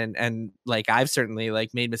about it. And like, I've certainly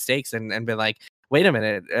like made mistakes and been like, wait a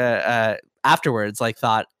minute, afterwards, like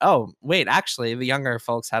thought, oh, wait, actually the younger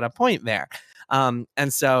folks had a point there. And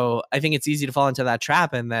so I think it's easy to fall into that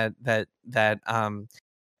trap, and that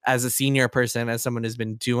as a senior person, as someone who's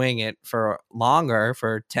been doing it for longer,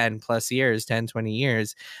 for 10 plus years, 10, 20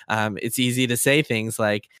 years, it's easy to say things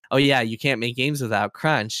like, oh yeah, you can't make games without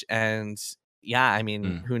crunch. And yeah, I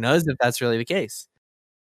mean, who knows if that's really the case?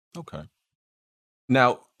 Okay.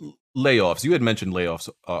 Now, layoffs. You had mentioned layoffs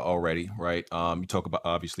already, right? You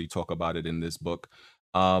talk about it in this book.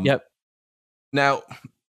 Yep. Now,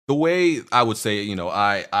 the way I would say,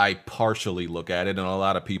 I partially look at it, and a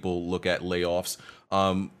lot of people look at layoffs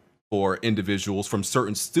for individuals from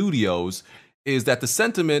certain studios, is that the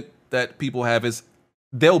sentiment that people have is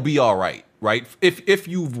they'll be all right, right? If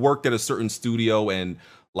you've worked at a certain studio and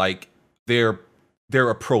like they're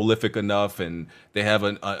prolific enough and they have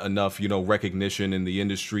enough recognition in the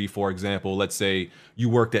industry. For example, let's say you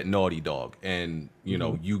worked at Naughty Dog and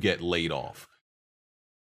you get laid off.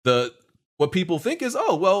 What people think is,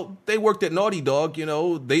 oh well, they worked at Naughty Dog,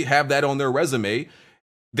 they have that on their resume.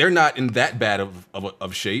 They're not in that bad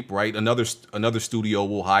of shape, right? Another studio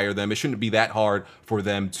will hire them. It shouldn't be that hard for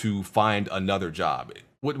them to find another job.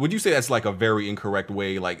 Would you say that's like a very incorrect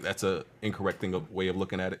way? Like that's a incorrect way of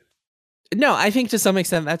looking at it? No, I think to some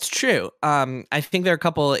extent that's true. I think there are a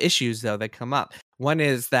couple of issues though that come up. One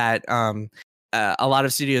is that a lot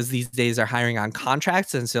of studios these days are hiring on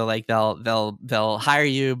contracts, and so like they'll hire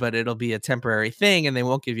you, but it'll be a temporary thing, and they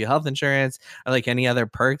won't give you health insurance or like any other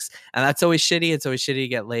perks, and that's always shitty. It's always shitty to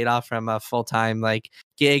get laid off from a full time like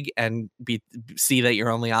gig and see that your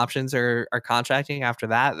only options are contracting after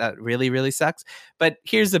that. That really sucks. But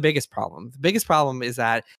here's the biggest problem. The biggest problem is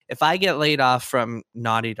that if I get laid off from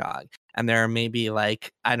Naughty Dog, and there are maybe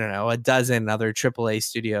like, I don't know, a dozen other AAA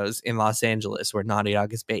studios in Los Angeles where Naughty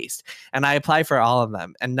Dog is based, and I apply for all of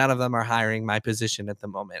them, and none of them are hiring my position at the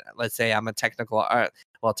moment. Let's say I'm a technical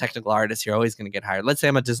artists, you're always going to get hired. Let's say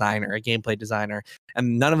I'm a designer, a gameplay designer,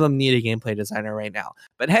 and none of them need a gameplay designer right now.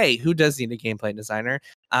 But hey, who does need a gameplay designer?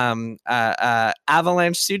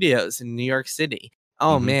 Avalanche Studios in New York City.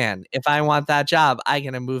 Oh man, if I want that job, I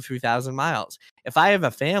gotta move 3,000 miles. If I have a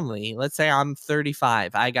family, let's say I'm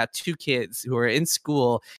 35, I got 2 kids who are in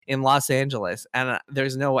school in Los Angeles, and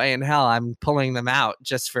there's no way in hell I'm pulling them out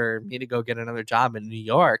just for me to go get another job in New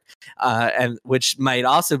York, and which might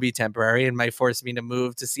also be temporary and might force me to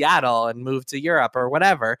move to Seattle and move to Europe or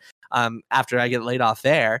whatever. After I get laid off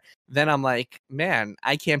there, then I'm like, man,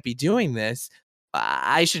 I can't be doing this.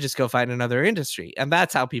 I should just go find another industry. And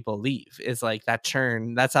that's how people leave, is like that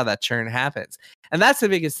churn. That's how that churn happens. And that's the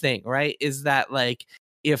biggest thing, right? Is that like,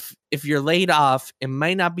 if you're laid off, it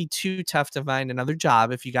might not be too tough to find another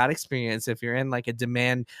job if you got experience, if you're in like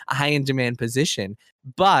a high in demand position,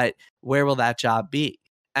 but where will that job be?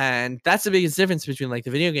 And that's the biggest difference between like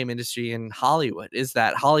the video game industry and Hollywood, is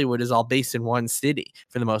that Hollywood is all based in one city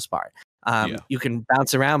for the most part. You can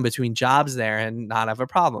bounce around between jobs there and not have a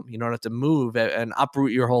problem. You don't have to move and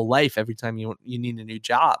uproot your whole life every time you need a new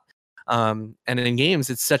job. And in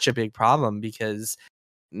games, it's such a big problem because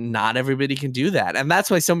not everybody can do that. And that's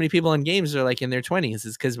why so many people in games are like in their 20s,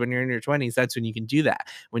 is because when you're in your 20s, that's when you can do that.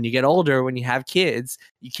 When you get older, when you have kids,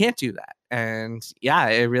 you can't do that. And yeah,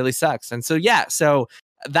 it really sucks. And so, yeah, so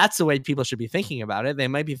that's the way people should be thinking about it. They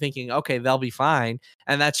might be thinking, okay, they'll be fine.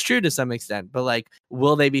 And that's true to some extent. But like,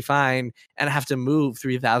 will they be fine and have to move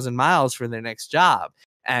 3,000 miles for their next job?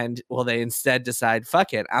 And will they instead decide,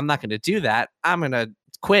 fuck it, I'm not going to do that. I'm going to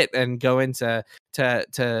quit and go into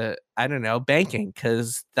I don't know, banking,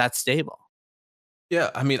 because that's stable.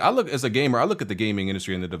 Yeah, I mean, I look as a gamer, I look at the gaming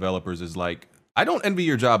industry and the developers as like, I don't envy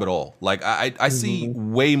your job at all. Like, I see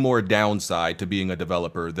way more downside to being a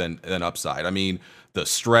developer than upside. I mean, the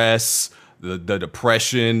stress, the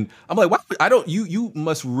depression. I'm like, what? I don't. You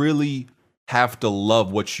must really have to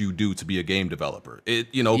love what you do to be a game developer.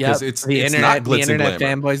 Because it's not glitz and glamour.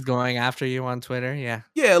 Fanboys going after you on Twitter.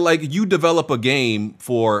 Yeah, like you develop a game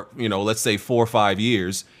for let's say 4 or 5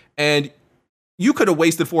 years, and you could have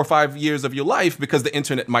wasted 4 or 5 years of your life because the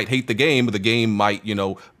internet might hate the game, or the game might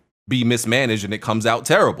be mismanaged and it comes out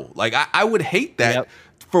terrible. Like I would hate that. Yep.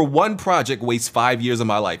 For one project waste 5 years of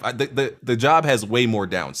my life. The job has way more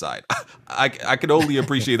downside. I could only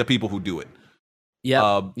appreciate the people who do it.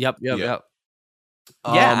 Yep. Yeah.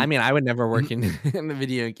 Yeah, I mean, I would never work in the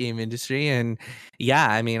video game industry, and yeah,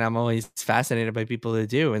 I mean, I'm always fascinated by people who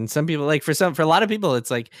do, and some people, like for a lot of people, it's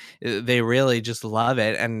like they really just love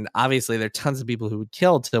it, and obviously there are tons of people who would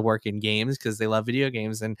kill to work in games because they love video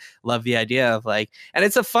games and love the idea of like, and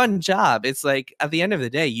it's a fun job. It's like at the end of the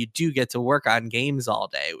day, you do get to work on games all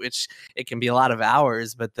day, which it can be a lot of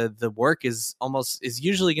hours, but the work is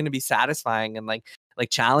usually going to be satisfying and like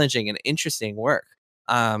challenging and interesting work.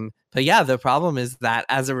 But yeah, the problem is that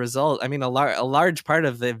as a result, I mean, a large part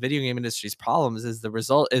of the video game industry's problems is that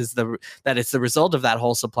it's the result of that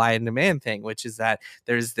whole supply and demand thing, which is that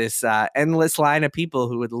there's this endless line of people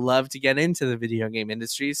who would love to get into the video game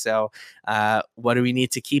industry. So what do we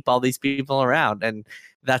need to keep all these people around? And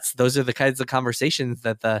those are the kinds of conversations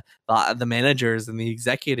that the managers and the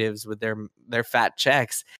executives with their fat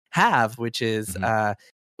checks have, which is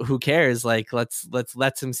who cares? Like, let's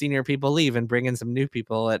let some senior people leave and bring in some new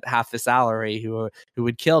people at half the salary who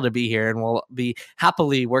would kill to be here and will be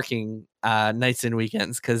happily working nights and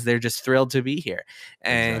weekends because they're just thrilled to be here.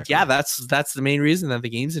 And exactly. Yeah, that's the main reason that the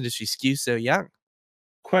games industry skews so young.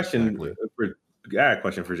 Question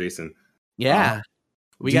for Jason. Yeah,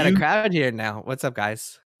 we got a crowd here now. What's up,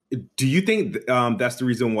 guys? Do you think that's the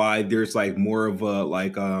reason why there's like more of a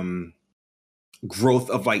growth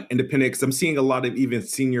of like independent? Because I'm seeing a lot of even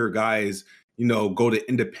senior guys, go to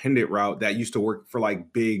independent route that used to work for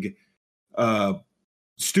like big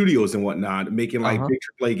studios and whatnot, making like big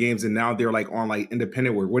AAA games, and now they're like on like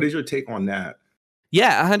independent work. What is your take on that?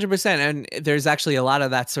 Yeah, 100%. And there's actually a lot of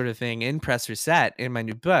that sort of thing in Press Reset in my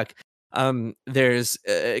new book. There's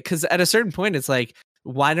because at a certain point, it's like,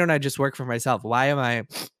 why don't I just work for myself? Why am I?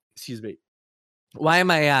 Excuse me. Why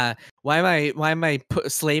am I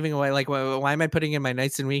slaving away? Like, why am I putting in my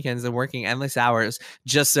nights and weekends and working endless hours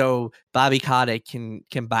just so Bobby Kotick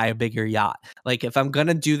can buy a bigger yacht? Like, if I'm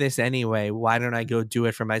gonna do this anyway, why don't I go do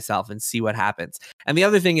it for myself and see what happens? And the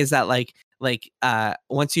other thing is that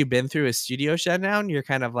once you've been through a studio shutdown, you're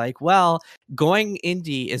kind of like, well, going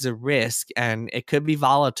indie is a risk and it could be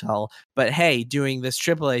volatile, but hey, doing this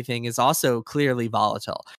AAA thing is also clearly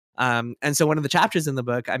volatile. And so one of the chapters in the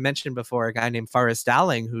book, I mentioned before, a guy named Forrest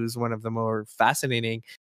Dowling, who's one of the more fascinating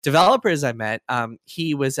developers I met.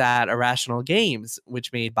 He was at Irrational Games,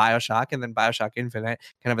 which made BioShock and then BioShock Infinite,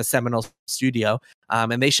 kind of a seminal studio.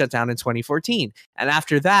 And they shut down in 2014. And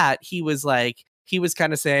after that, he was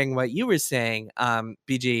kind of saying what you were saying,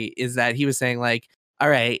 BG, is that he was saying like, all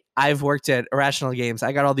right, I've worked at Irrational Games.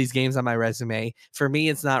 I got all these games on my resume. For me,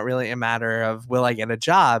 it's not really a matter of will I get a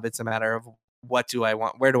job? It's a matter of what do I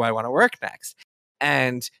want? Where do I want to work next?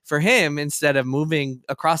 And for him, instead of moving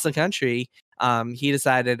across the country, he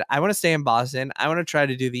decided, I want to stay in Boston. I want to try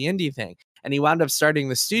to do the indie thing. And he wound up starting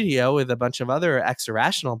the studio with a bunch of other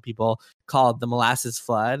ex-Irrational people called The Molasses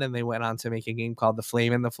Flood. And they went on to make a game called The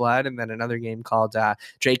Flame in the Flood. And then another game called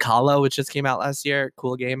Drake Hollow, which just came out last year.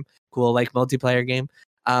 Cool game. Cool, like multiplayer game.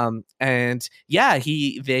 And yeah,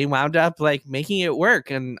 they wound up like making it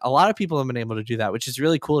work, and a lot of people have been able to do that, which is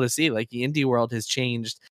really cool to see. Like the indie world has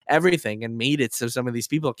changed everything and made it so some of these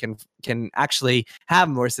people can actually have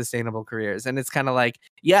more sustainable careers. And it's kind of like,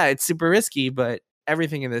 yeah, it's super risky, but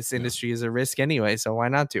everything in this industry is a risk anyway, so why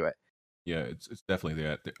not do it? Yeah, it's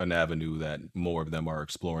definitely an avenue that more of them are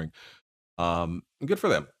exploring. Good for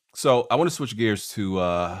them. So I want to switch gears to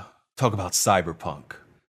talk about Cyberpunk.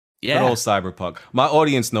 Yeah. Good old Cyberpunk. My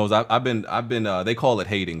audience knows I've been they call it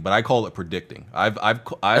hating, but I call it predicting. I've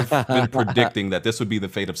been predicting that this would be the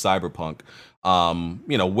fate of Cyberpunk,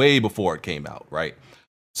 way before it came out, right?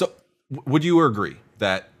 So would you agree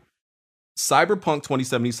that Cyberpunk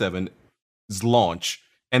 2077's launch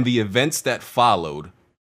and the events that followed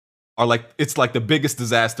are it's like the biggest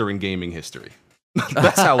disaster in gaming history?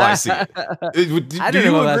 That's how I see it. I don't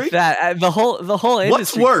know about that. The whole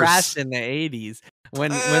industry crashed in the 80s.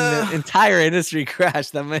 When the entire industry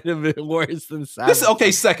crashed, that might have been worse than Cyberpunk.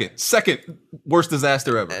 Okay, second worst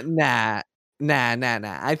disaster ever. Nah.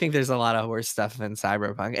 I think there's a lot of worse stuff than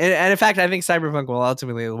Cyberpunk, and in fact, I think Cyberpunk will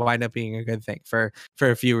ultimately wind up being a good thing for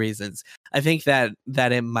a few reasons. I think that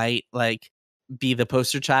it might be the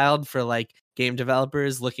poster child for game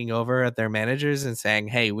developers looking over at their managers and saying,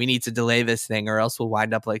 "Hey, we need to delay this thing, or else we'll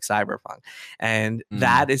wind up like Cyberpunk." And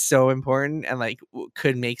that is so important, and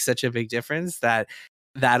could make such a big difference that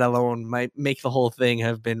alone might make the whole thing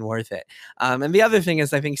have been worth it. And the other thing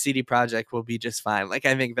is, I think CD Projekt will be just fine. I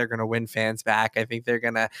think they're gonna win fans back. I think they're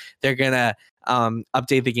gonna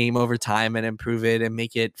update the game over time and improve it and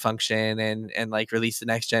make it function and release the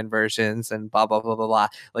next gen versions and blah blah blah blah blah.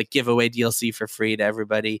 Give away DLC for free to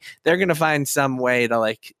everybody. They're gonna find some way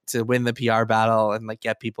to win the PR battle and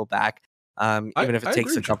get people back. Even if it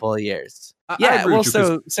takes a couple of years.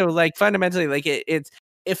 Fundamentally,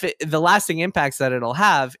 the lasting impacts that it'll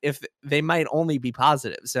have, if they might only be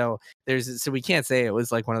positive. So we can't say it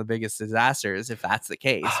was one of the biggest disasters if that's the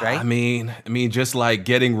case, right? I mean, just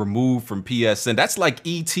getting removed from PSN, that's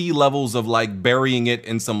ET levels of burying it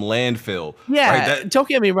in some landfill. Yeah, right? Don't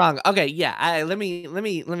get me wrong. Okay, yeah. Let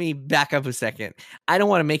me back up a second. I don't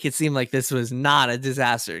want to make it seem like this was not a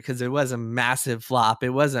disaster, because it was a massive flop. It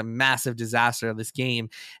was a massive disaster of this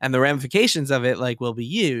game, and the ramifications of it will be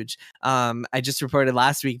huge. I just reported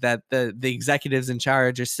last week that the executives in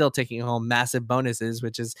charge are still taking home massive bonuses,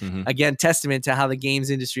 which is again testament to how the games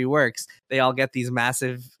industry works. They all get these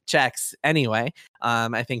massive checks anyway.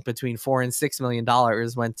 I think between $4 and $6 million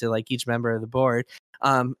went to each member of the board.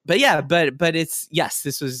 But it's, yes,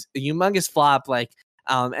 this was a humongous flop.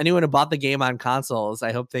 Anyone who bought the game on consoles,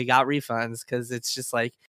 I hope they got refunds, because it's just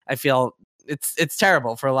I feel it's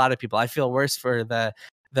terrible for a lot of people. I feel worse for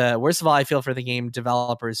worst of all, I feel for the game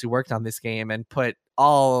developers who worked on this game and put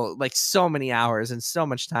all so many hours and so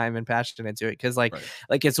much time and passion into it. Because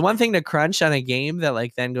it's one thing to crunch on a game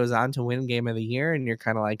that then goes on to win Game of the Year, and you're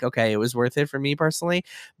kind of okay, it was worth it for me personally.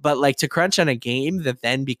 But to crunch on a game that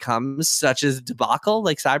then becomes such a debacle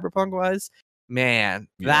like Cyberpunk was, man,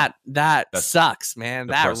 that sucks, man.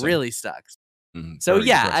 Depressing. That really sucks. So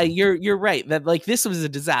you're right that this was a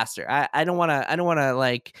disaster. I don't want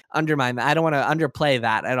to undermine that. I don't want to underplay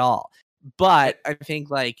that at all. But I think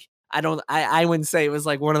I wouldn't say it was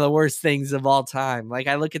one of the worst things of all time.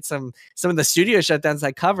 I look at some of the studio shutdowns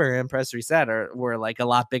I cover in Press Reset were a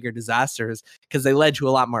lot bigger disasters, because they led to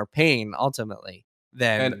a lot more pain ultimately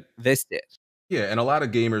than this did. Yeah, and a lot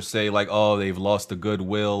of gamers say oh, they've lost the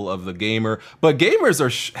goodwill of the gamer, but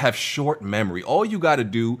gamers have short memory. All you got to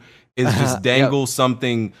do is just dangle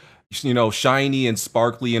something, shiny and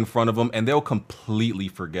sparkly in front of them, and they'll completely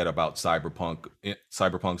forget about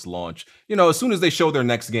Cyberpunk's launch. As soon as they show their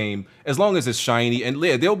next game, as long as it's shiny, and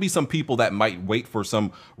there'll be some people that might wait for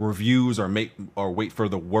some reviews or wait for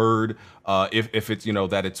the word if it's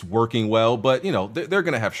that it's working well, but they're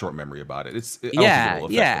gonna have short memory about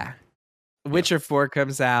it. Witcher 4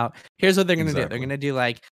 comes out. Here's what they're gonna do. They're gonna do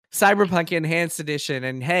Cyberpunk Enhanced Edition,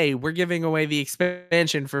 and hey, we're giving away the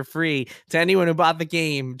expansion for free to anyone who bought the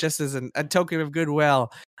game, just as a token of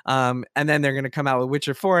goodwill. And then they're going to come out with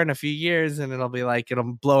Witcher 4 in a few years, and it'll be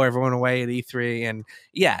it'll blow everyone away at E3. And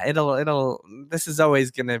this is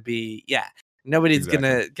always going to be, nobody's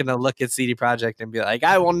gonna look at CD Projekt and be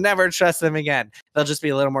I will never trust them again. They'll just be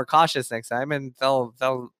a little more cautious next time, and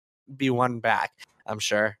they'll be won back, I'm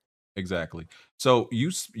sure. Exactly. So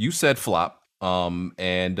you said flop.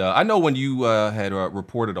 And I know when you had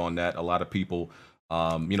reported on that, a lot of people,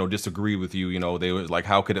 disagree with you. They were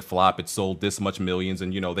how could it flop? It sold this much millions.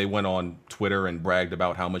 And, they went on Twitter and bragged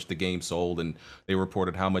about how much the game sold, and they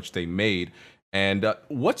reported how much they made. And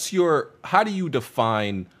how do you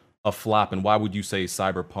define a flop, and why would you say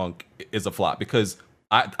Cyberpunk is a flop? Because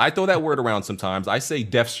I throw that word around sometimes. I say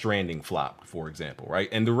Death Stranding flopped, for example, right?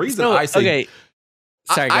 And the reason I say... Okay.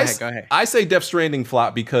 Sorry, go ahead. I say Death Stranding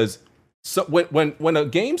flop because... So when a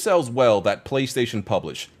game sells well that PlayStation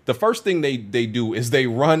published, the first thing they do is they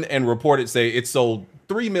run and report it, say it sold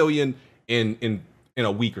 3 million in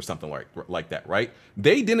a week or something like that, right?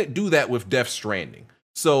 They didn't do that with Death Stranding.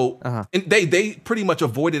 So and they pretty much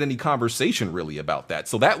avoided any conversation really about that.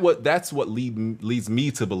 So that's what leads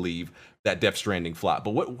me to believe that Death Stranding flopped.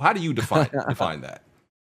 But how do you define that?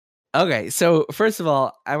 Okay, so first of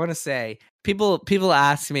all, I want to say people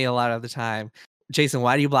ask me a lot of the time, Jason,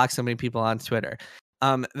 why do you block so many people on Twitter?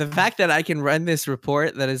 The fact that I can run this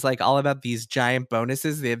report that is like all about these giant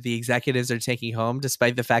bonuses that the executives are taking home,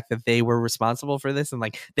 despite the fact that they were responsible for this and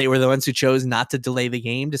like they were the ones who chose not to delay the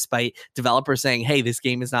game, despite developers saying, "Hey, this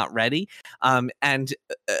game is not ready," and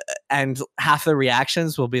half the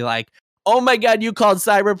reactions will be like, "Oh my God, you called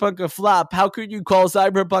Cyberpunk a flop? How could you call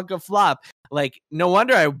Cyberpunk a flop?" Like, no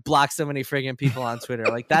wonder I blocked so many friggin' people on Twitter.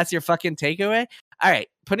 Like, that's your fucking takeaway? All right,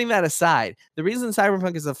 putting that aside, the reason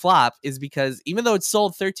Cyberpunk is a flop is because even though it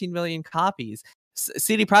sold 13 million copies,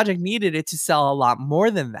 CD Projekt needed it to sell a lot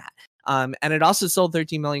more than that. And it also sold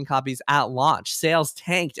 13 million copies at launch. Sales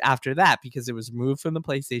tanked after that because it was removed from the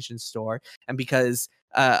PlayStation Store and because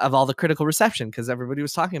of all the critical reception, because everybody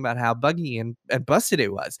was talking about how buggy and busted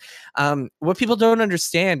it was. What people don't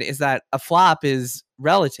understand is that a flop is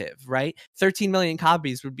relative, right? 13 million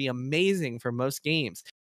copies would be amazing for most games.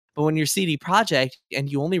 But when you're CD Projekt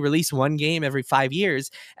and you only release one game every 5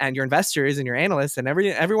 years, and your investors and your analysts and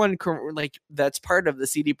everyone like that's part of the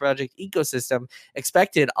CD Projekt ecosystem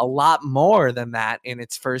expected a lot more than that in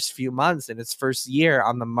its first few months, in its first year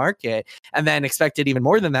on the market, and then expected even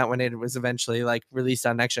more than that when it was eventually like released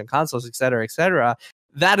on next gen consoles, et cetera,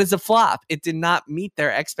 that is a flop. It did not meet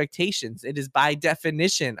their expectations. It is by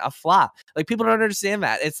definition a flop. Like, people don't understand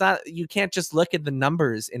that. It's not, you can't just look at the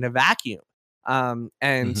numbers in a vacuum. I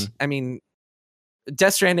mean,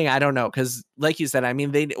 Death Stranding, I don't know, because like you said, I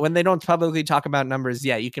mean, when they don't publicly talk about numbers,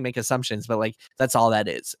 yeah, you can make assumptions, but like that's all that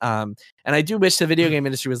is. And I do wish the video game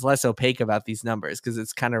industry was less opaque about these numbers because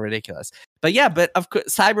it's kind of ridiculous. But yeah, but of course,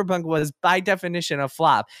 Cyberpunk was by definition a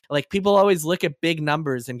flop. Like, people always look at big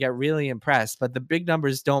numbers and get really impressed, but the big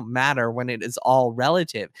numbers don't matter when it is all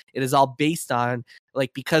relative. It is all based on,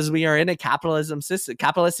 like, because we are in a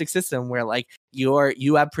capitalistic system where like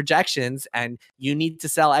you have projections and you need to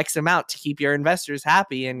sell X amount to keep your investors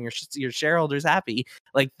happy and your shareholders happy.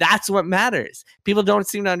 Like, that's what matters. People don't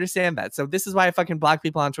seem to understand that. So this is why I fucking block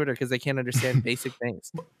people on Twitter, because they can't understand basic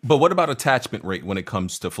things. But what about attachment rate when it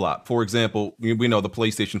comes to flop? For example, we know the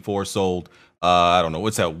PlayStation 4 sold, I don't know,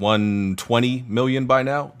 what's that, 120 million by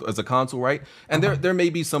now as a console, right? And there may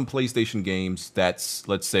be some PlayStation games that's,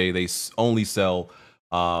 let's say they only sell,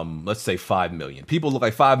 let's say 5 million. People look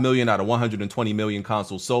like 5 million out of 120 million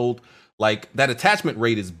consoles sold. Like, that attachment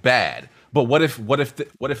rate is bad. But what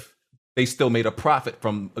if they still made a profit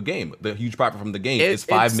from a game? The huge profit from the game is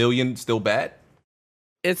 5 million still bad?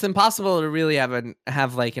 It's impossible to really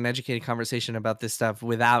have like an educated conversation about this stuff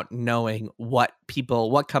without knowing what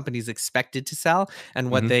companies expected to sell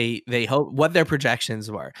and what they hope, what their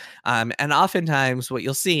projections were. And oftentimes what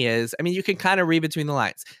you'll see is, I mean, you can kind of read between the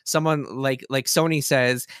lines. Someone like Sony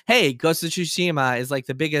says, "Hey, Ghost of Tsushima is like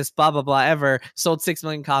the biggest blah blah blah ever, sold 6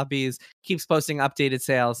 million copies, keeps posting updated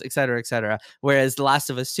sales, et cetera." Whereas The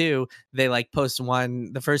Last of Us 2, they like post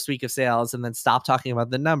the first week of sales and then stop talking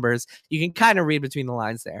about the numbers. You can kind of read between the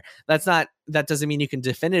lines there. That doesn't mean you can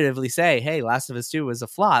definitively say, "Hey, Last of Us 2 was a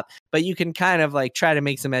flop," but you can kind of like try to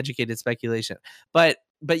make some educated speculation. But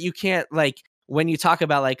you can't, like, when you talk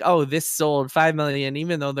about like, "Oh, this sold 5 million,"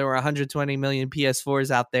 even though there were 120 million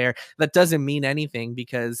PS4s out there, that doesn't mean anything,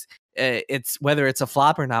 because it's whether it's a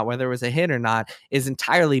flop or not, whether it was a hit or not, is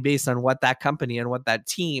entirely based on what that company and what that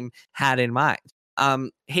team had in mind.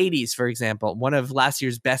 Hades, for example, one of last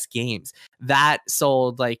year's best games, that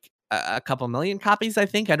sold like a couple million copies, I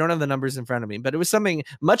think. I don't have the numbers in front of me, but it was something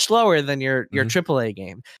much lower than your AAA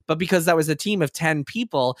game. But because that was a team of 10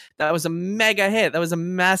 people, that was a mega hit. That was a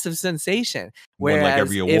massive sensation. Won like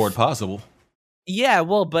every award possible. Yeah,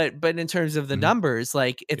 well, but in terms of the numbers,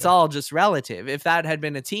 like, it's all just relative. If that had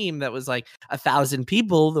been a team that was like 1,000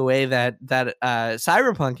 people, the way that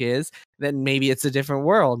Cyberpunk is, then maybe it's a different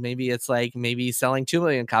world. Maybe it's like, maybe selling 2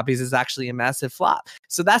 million copies is actually a massive flop.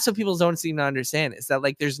 So that's what people don't seem to understand, is that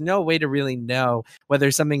like there's no way to really know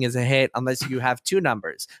whether something is a hit unless you have two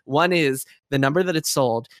numbers. One is the number that it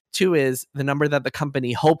sold. Two is the number that the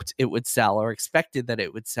company hoped it would sell or expected that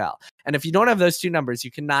it would sell. And if you don't have those two numbers,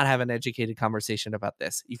 you cannot have an educated conversation about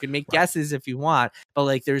this. You can make guesses if you want, but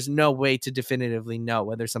like there's no way to definitively know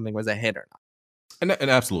whether something was a hit or not.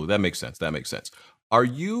 And absolutely, that makes sense. That makes sense. Are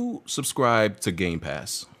you subscribed to Game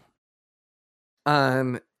Pass?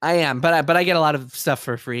 I am, but I get a lot of stuff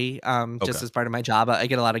for free. Just as part of my job, I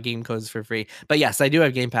get a lot of game codes for free. But yes, I do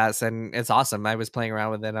have Game Pass, and it's awesome. I was playing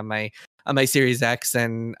around with it on my Series X,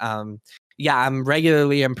 and yeah, I'm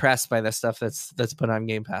regularly impressed by the stuff that's put on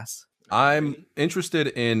Game Pass. I'm interested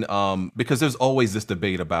in because there's always this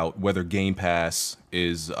debate about whether Game Pass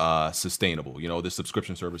is sustainable. You know, the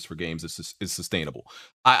subscription service for games is sustainable.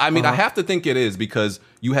 I mean, I have to think it is because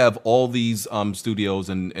you have all these studios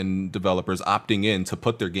and developers opting in to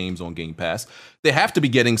put their games on Game Pass. They have to be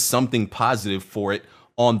getting something positive for it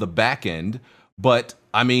on the back end. But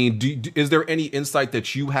I mean, is there any insight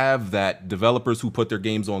that you have that developers who put their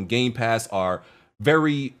games on Game Pass are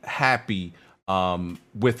very happy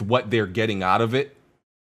with what they're getting out of it?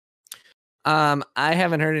 I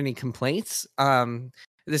haven't heard any complaints.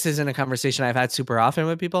 This isn't a conversation I've had super often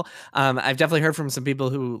with people. I've definitely heard from some people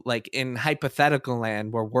who, like, in hypothetical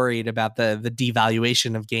land, were worried about the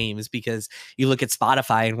devaluation of games, because you look at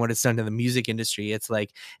Spotify and what it's done to the music industry. It's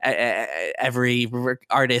like every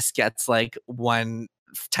artist gets like one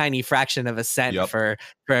tiny fraction of a cent for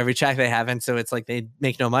every track they have, and so it's like they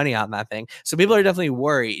make no money on that thing. So people are definitely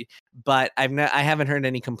worried, but I haven't heard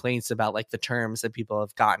any complaints about like the terms that people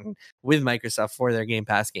have gotten with Microsoft for their Game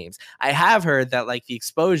Pass games. I have heard that like the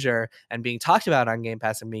exposure and being talked about on Game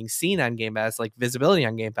Pass and being seen on Game Pass, like visibility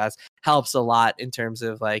on Game Pass, helps a lot in terms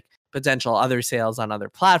of like potential other sales on other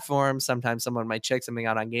platforms. Sometimes someone might check something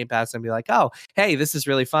out on Game Pass and be like, oh, hey, this is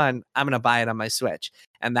really fun, I'm gonna buy it on my Switch,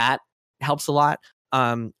 and that helps a lot.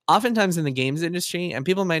 Oftentimes in the games industry, and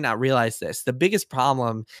people might not realize this, the biggest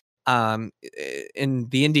problem in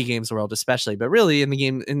the indie games world especially, but really in the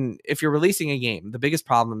game, if you're releasing a game, the biggest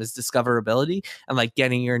problem is discoverability and like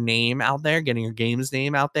getting your name out there, getting your game's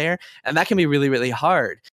name out there, and that can be really, really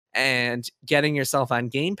hard. And getting yourself on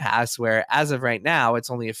Game Pass, where as of right now it's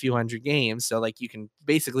only a few hundred games, so like you can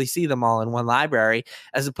basically see them all in one library,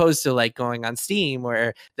 as opposed to like going on Steam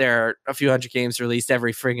where there are a few hundred games released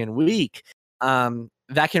every friggin' week.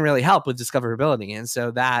 That can really help with discoverability, and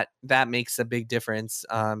so that makes a big difference,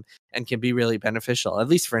 and can be really beneficial, at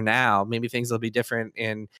least for now. Maybe things will be different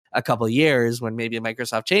in a couple of years when maybe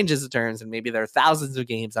Microsoft changes the terms and maybe there are thousands of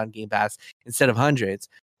games on Game Pass instead of hundreds.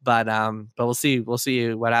 But we'll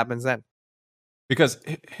see what happens then. Because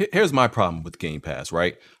here's my problem with Game Pass,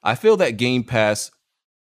 right? I feel that Game Pass,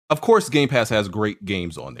 of course, Game Pass has great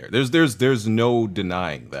games on there. There's no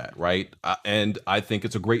denying that, right? And I think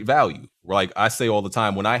it's a great value. Like I say all the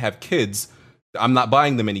time, when I have kids, I'm not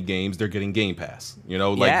buying them any games. They're getting Game Pass. You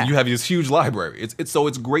know, like you have this huge library.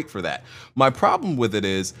 It's great for that. My problem with it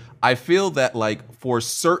is I feel that like for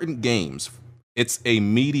certain games, it's a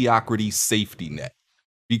mediocrity safety net,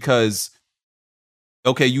 because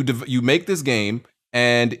okay, you make this game,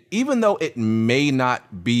 and even though it may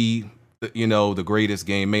not be, you know, the greatest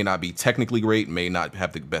game, may not be technically great, may not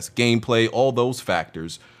have the best gameplay, all those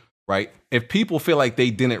factors, right? If people feel like they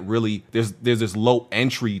didn't really, there's this low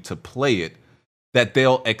entry to play it, that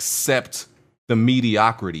they'll accept the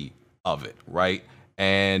mediocrity of it, right?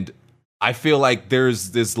 And I feel like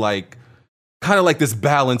there's this like kind of like this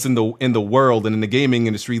balance in the world and in the gaming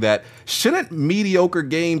industry, that shouldn't mediocre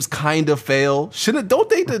games kind of fail? Don't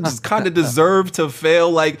they just kind of deserve to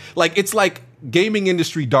fail? Like it's like gaming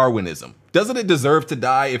industry Darwinism. Doesn't it deserve to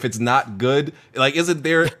die if it's not good? Like, isn't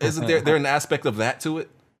there an aspect of that to it?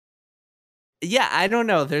 Yeah, I don't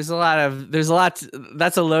know. There's a lot.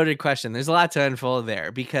 That's a loaded question. There's a lot to unfold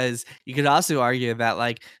there, because you could also argue that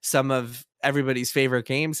like some of everybody's favorite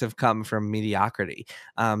games have come from mediocrity.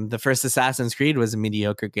 The first Assassin's Creed was a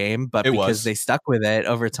mediocre game, but because they stuck with it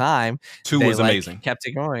over time, 2 was amazing. Kept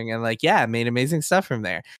it going, and like made amazing stuff from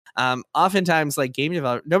there. Oftentimes, like game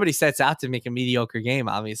developer, nobody sets out to make a mediocre game,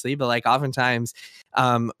 obviously, but like oftentimes,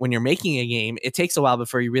 when you're making a game, it takes a while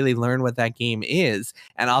before you really learn what that game is,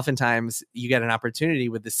 and oftentimes you get an opportunity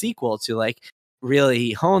with the sequel to like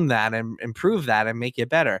really hone that and improve that and make it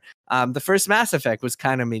better. The first Mass Effect was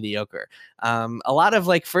kind of mediocre. A lot of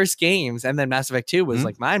like first games, and then Mass Effect 2 was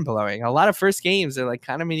like mind blowing. A lot of first games are like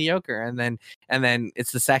kind of mediocre, and then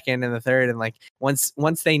it's the second and the third, and like once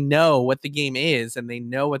they know what the game is and they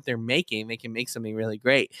know what they're making, they can make something really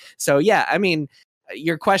great. So yeah, I mean,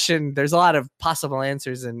 your question, there's a lot of possible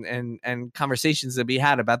answers and conversations to be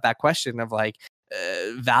had about that question of like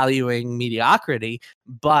valuing mediocrity,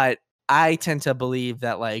 but I tend to believe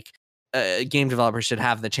that like game developers should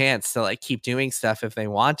have the chance to like keep doing stuff if they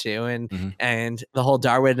want to, and the whole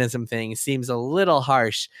Darwinism thing seems a little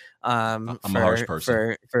harsh. I'm a harsh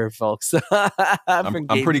person for folks. I'm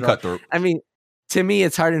pretty cutthroat. I mean, to me,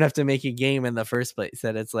 it's hard enough to make a game in the first place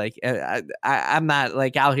that it's like I'm not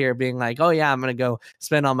like out here being like, oh yeah, I'm gonna go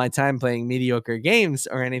spend all my time playing mediocre games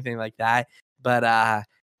or anything like that. But I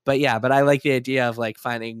like the idea of like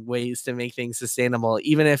finding ways to make things sustainable,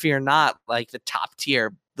 even if you're not like the top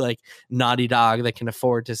tier, like Naughty Dog that can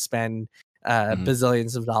afford to spend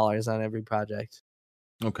bazillions of dollars on every project.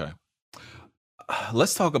 Okay.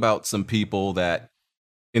 let's talk about some people that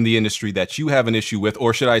in the industry that you have an issue with,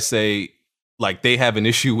 or should I say, like they have an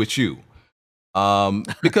issue with you?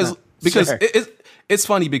 Because Sure. it's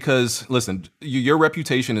funny because listen, your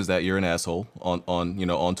reputation is that you're an asshole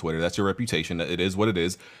on Twitter. That's your reputation. It is what it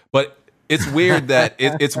is. But it's weird that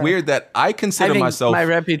it's weird that I consider myself. My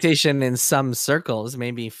reputation in some circles,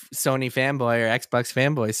 maybe Sony fanboy or Xbox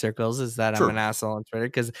fanboy circles, is that True. I'm an asshole on Twitter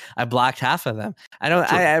because I blocked half of them. I don't.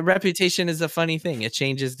 True. Reputation is a funny thing. It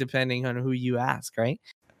changes depending on who you ask, right?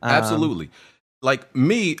 Absolutely. Like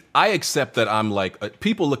me, I accept that I'm like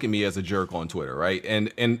people look at me as a jerk on Twitter, right?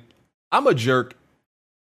 And I'm a jerk,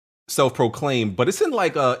 self-proclaimed, but it's in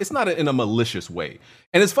like it's not in a malicious way.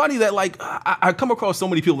 And it's funny that like I come across so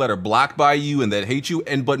many people that are blocked by you and that hate you,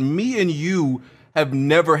 but me and you have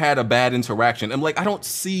never had a bad interaction. I'm like, I don't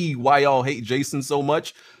see why y'all hate Jason so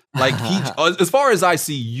much. Like as far as I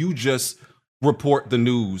see, you just report the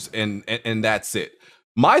news and that's it.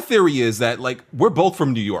 My theory is that like we're both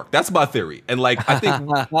from New York. That's my theory. And like I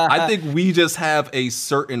think we just have a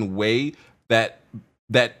certain way that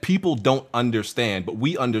people don't understand, but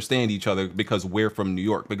we understand each other because we're from New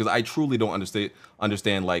York. Because I truly don't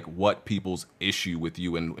understand like what people's issue with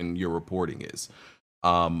you and your reporting is.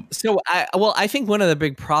 I think one of the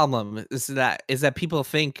big problems is that people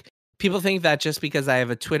think that just because I have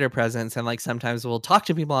a Twitter presence and like sometimes we'll talk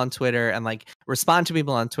to people on Twitter and like respond to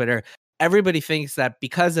people on Twitter, everybody thinks that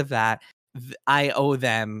because of that, I owe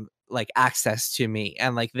them like access to me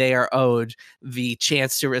and like they are owed the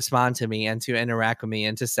chance to respond to me and to interact with me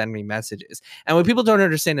and to send me messages. And what people don't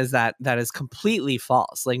understand is that is completely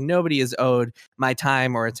false. Like nobody is owed my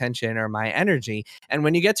time or attention or my energy. And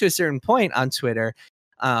when you get to a certain point on Twitter,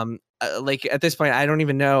 like at this point, I don't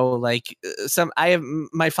even know. Like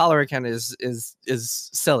my follower count is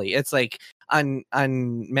silly. It's like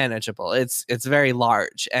unmanageable. It's very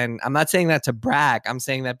large, and I'm not saying that to brag. I'm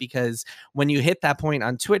saying that because when you hit that point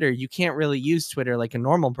on Twitter, you can't really use Twitter like a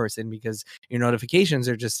normal person because your notifications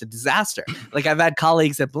are just a disaster. Like I've had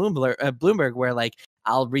colleagues at Bloomberg where like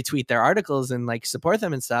I'll retweet their articles and like support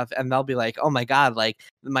them and stuff. And they'll be like, oh my God, like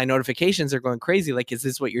my notifications are going crazy. Like, is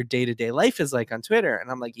this what your day-to-day life is like on Twitter? And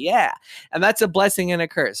I'm like, yeah. And that's a blessing and a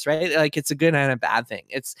curse, right? Like it's a good and a bad thing.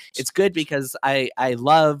 It's good because I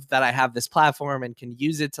love that I have this platform and can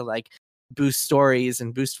use it to like boost stories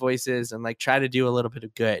and boost voices and like try to do a little bit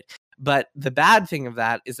of good. But the bad thing of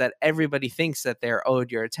that is that everybody thinks that they're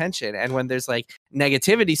owed your attention. And when there's like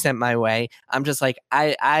negativity sent my way, I'm just like,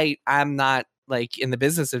 I'm not like in the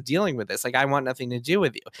business of dealing with this. Like I want nothing to do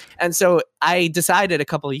with you. And so I decided a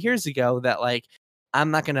couple of years ago that like, I'm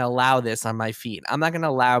not going to allow this on my feed. I'm not going to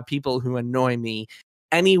allow people who annoy me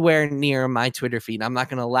anywhere near my Twitter feed. I'm not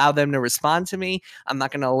going to allow them to respond to me. I'm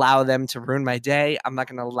not going to allow them to ruin my day. I'm not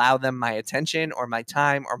going to allow them my attention or my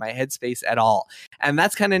time or my headspace at all. And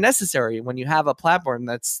that's kind of necessary when you have a platform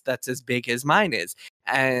that's as big as mine is.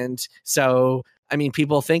 And so I mean,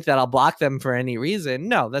 people think that I'll block them for any reason.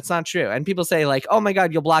 No, that's not true. And people say like, oh my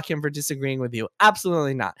God, you'll block him for disagreeing with you.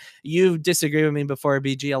 Absolutely not. You've disagreed with me before,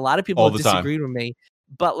 BG. A lot of people have disagreed with me.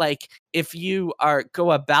 But like, if you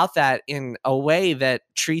go about that in a way that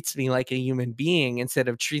treats me like a human being instead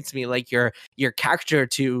of treats me like your character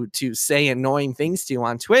to say annoying things to you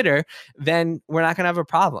on Twitter, then we're not gonna have a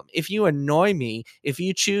problem. If you annoy me, if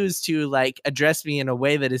you choose to like address me in a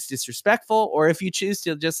way that is disrespectful, or if you choose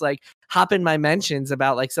to just like hop in my mentions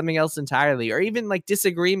about like something else entirely, or even like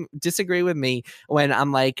disagree with me when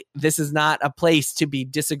I'm like, this is not a place to be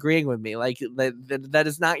disagreeing with me. Like that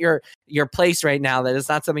is not your place right now. That is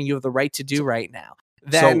not something you have the right to do right now.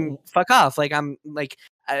 Then fuck off. Like I'm like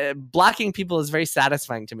blocking people is very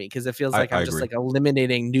satisfying to me because it feels like I'm just like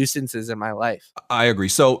eliminating nuisances in my life. I agree.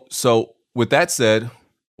 So with that said,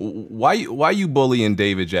 why you bullying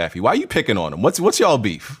David Jaffe? Why are you picking on him? What's y'all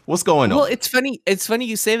beef? What's going on? Well, it's funny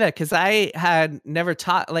you say that because I've never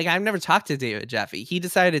talked to David Jaffe. He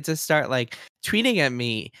decided to start like tweeting at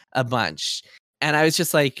me a bunch. And I was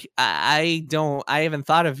just like, I haven't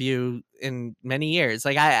thought of you in many years.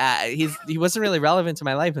 Like he wasn't really relevant to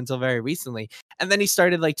my life until very recently. And then he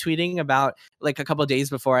started like tweeting about like a couple of days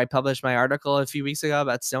before I published my article a few weeks ago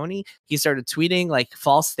about Sony. He started tweeting like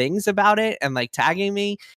false things about it and like tagging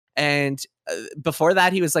me. And before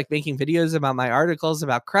that, he was like making videos about my articles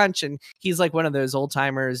about Crunch. And he's like one of those old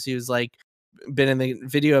timers who's like been in the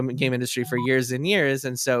video game industry for years and years.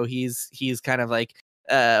 And so he's kind of like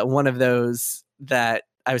one of those that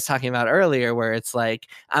I was talking about earlier, where it's like,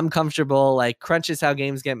 I'm comfortable, like crunch is how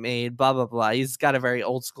games get made, blah, blah, blah. He's got a very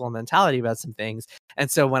old school mentality about some things. And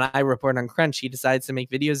so when I report on crunch, he decides to make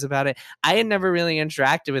videos about it. I had never really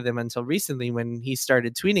interacted with him until recently when he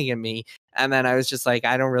started tweeting at me. And then I was just like,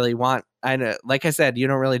 I don't really want, I know, like I said, you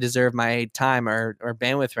don't really deserve my time or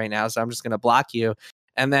bandwidth right now. So I'm just going to block you.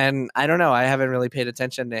 And then I don't know, I haven't really paid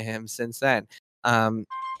attention to him since then.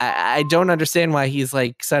 I don't understand why he's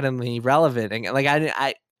like suddenly relevant. And like,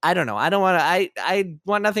 I don't know. I don't want to, I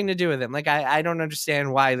want nothing to do with him. Like, I don't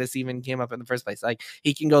understand why this even came up in the first place. Like,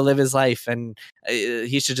 he can go live his life, and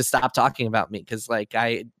he should just stop talking about me. Cause like,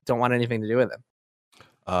 I don't want anything to do with him.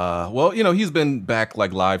 Well, you know, he's been back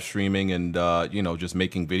like live streaming and, you know, just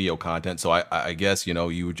making video content. So I guess, you know,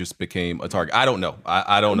 you just became a target. I don't know.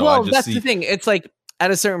 I don't know. Well, I just that's see the thing. It's like, at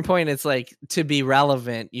a certain point, it's like, to be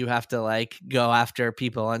relevant, you have to like go after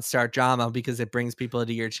people and start drama because it brings people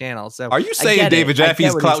to your channel. So Are you saying David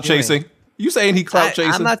Jaffe's clout chasing? You saying he clout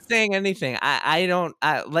chasing? I'm not saying anything. I don't,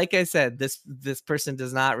 like I said, this person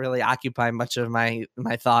does not really occupy much of my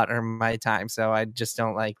thought or my time. So I just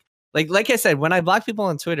don't like I said, when I block people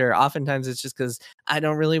on Twitter, oftentimes it's just because I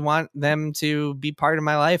don't really want them to be part of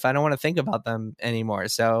my life. I don't want to think about them anymore,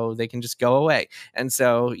 so they can just go away. And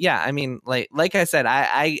so, yeah, I mean, like I said,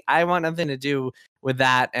 I want nothing to do with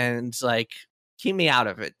that, and like, keep me out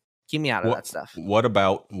of it. Keep me out of that stuff. What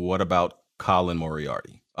about Colin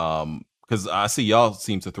Moriarty? Because I see y'all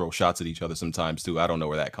seem to throw shots at each other sometimes too. I don't know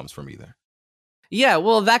where that comes from either. Yeah,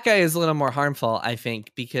 well, that guy is a little more harmful, I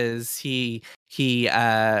think, because he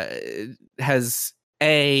has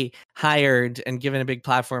hired and given a big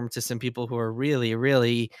platform to some people who are really,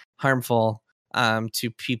 really harmful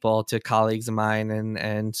to people, to colleagues of mine,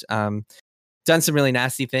 and done some really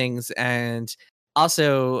nasty things. And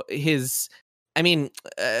also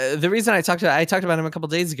the reason I talked about him a couple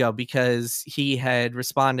days ago, because he had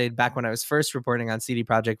responded back when I was first reporting on CD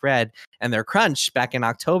Projekt Red and their crunch back in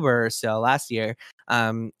October or so last year,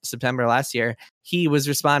 September last year. He was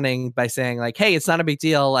responding by saying like, hey, it's not a big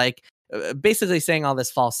deal. Like, basically saying all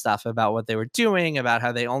this false stuff about what they were doing, about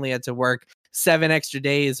how they only had to work 7 extra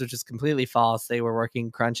days, which is completely false. They were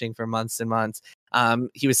crunching for months and months.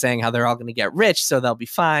 He was saying how they're all going to get rich, so they'll be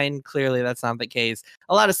fine. Clearly, that's not the case.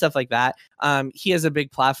 A lot of stuff like that. He has a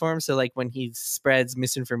big platform, so like when he spreads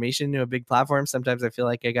misinformation to a big platform, sometimes I feel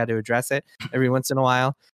like I got to address it every once in a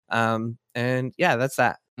while. And yeah, that's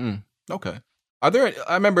that. Okay. I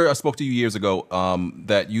remember I spoke to you years ago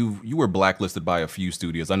that you were blacklisted by a few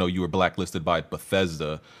studios. I know you were blacklisted by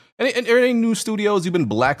Bethesda. Are there any new studios you've been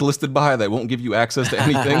blacklisted by that won't give you access to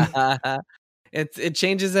anything? It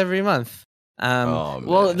changes every month.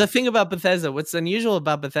 Well, the thing about Bethesda, what's unusual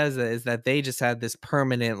about Bethesda is that they just had this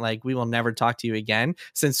permanent, like, we will never talk to you again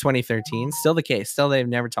since 2013. Still the case. Still, they've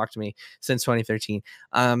never talked to me since 2013.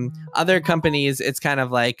 Other companies, it's kind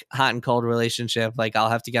of like hot and cold relationship. Like,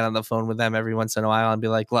 I'll have to get on the phone with them every once in a while and be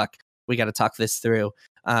like, look, we got to talk this through.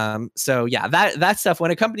 So yeah, that stuff,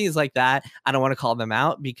 when a company is like that, I don't want to call them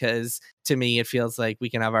out, because to me it feels like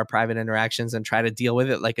we can have our private interactions and try to deal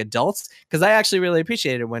with it like adults, because I actually really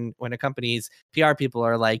appreciate it when a company's PR people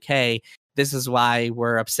are like, hey, this is why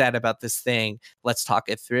we're upset about this thing, let's talk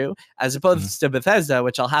it through, as opposed to Bethesda,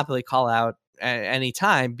 which I'll happily call out at any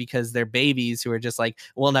time, because they're babies who are just like,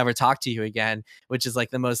 we'll never talk to you again, which is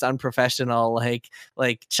like the most unprofessional,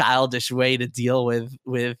 like childish way to deal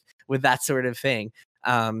with that sort of thing.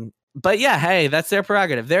 But yeah, hey, that's their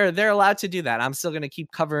prerogative. They're allowed to do that. I'm still going to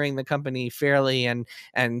keep covering the company fairly and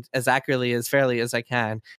as accurately as fairly as I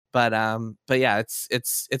can. But yeah,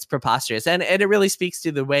 it's preposterous, and it really speaks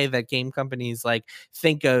to the way that game companies like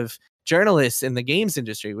think of journalists in the games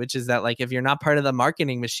industry, which is that, like, if you're not part of the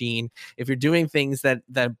marketing machine, if you're doing things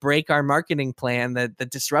that break our marketing plan, that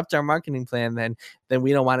disrupt our marketing plan, then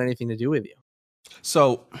we don't want anything to do with you.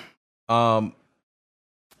 So,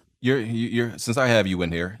 you're since I have you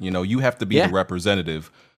in here, you know, you have to be the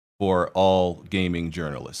representative for all gaming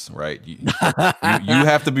journalists, right? You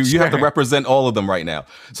have to be, you have to represent all of them right now.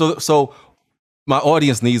 So my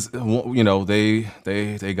audience needs, you know, they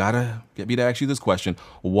gotta get me to ask you this question: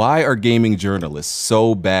 why are gaming journalists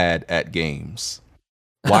so bad at games?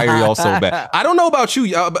 Why are y'all so bad? I don't know about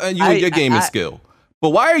you, and your gaming skill, but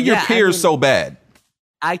why are your peers so bad?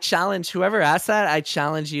 I challenge whoever asked that. I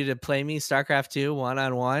challenge you to play me StarCraft 2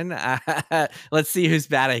 1-on-1. Let's see who's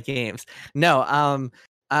bad at games. No,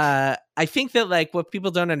 I think that, like, what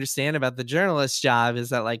people don't understand about the journalist's job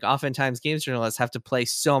is that, like, oftentimes games journalists have to play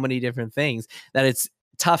so many different things that it's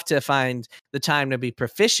tough to find the time to be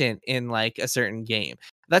proficient in like a certain game.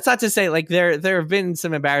 That's not to say, like, there have been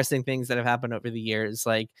some embarrassing things that have happened over the years,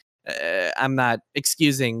 like I'm not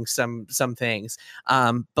excusing some things,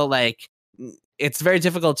 but like it's very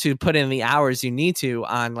difficult to put in the hours you need to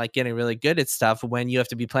on like getting really good at stuff when you have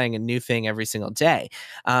to be playing a new thing every single day.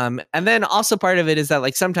 And then also part of it is that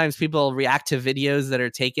like sometimes people react to videos that are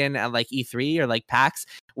taken at like E3 or like PAX,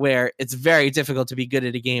 where it's very difficult to be good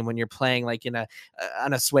at a game when you're playing like in a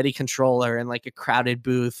on a sweaty controller in like a crowded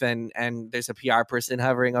booth, and there's a PR person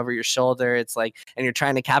hovering over your shoulder. It's like, and you're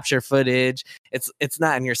trying to capture footage. It's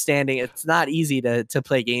not, and you're standing. It's not easy to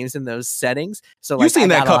play games in those settings. So like, You seen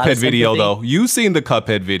that Cuphead video sympathy. though? You seen the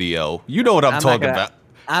Cuphead video? You know what I'm talking about.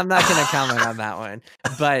 I'm not going to comment on that one,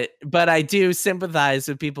 but I do sympathize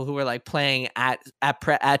with people who are like playing at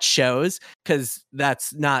shows, because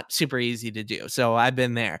that's not super easy to do. So I've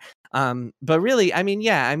been there. But really, I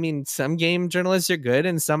mean, some game journalists are good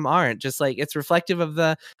and some aren't. Just like it's reflective of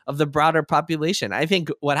the broader population. I think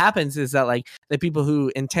what happens is that like the people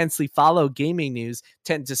who intensely follow gaming news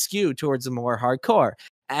tend to skew towards the more hardcore.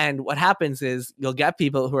 And what happens is you'll get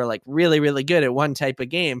people who are like really, really good at one type of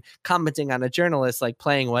game commenting on a journalist like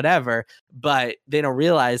playing whatever, but they don't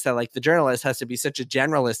realize that like the journalist has to be such a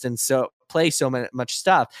generalist and so play so much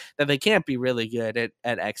stuff that they can't be really good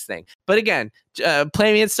at X thing. But again,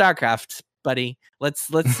 play me at StarCraft, buddy. Let's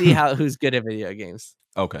see who's good at video games.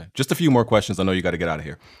 Okay, just a few more questions. I know you got to get out of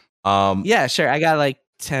here. Yeah, sure. I got like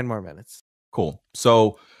 10 more minutes. Cool.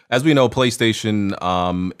 So as we know, PlayStation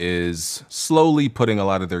is slowly putting a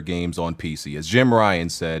lot of their games on PC. As Jim Ryan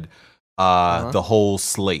said, the whole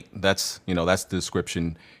slate. That's the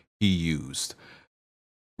description he used.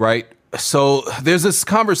 Right. So there's this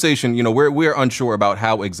conversation, we're unsure about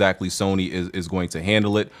how exactly Sony is going to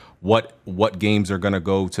handle it. What games are going to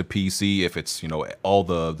go to PC, if it's, all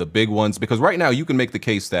the big ones, because right now you can make the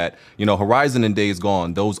case that, Horizon and Days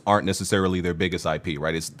Gone, those aren't necessarily their biggest IP,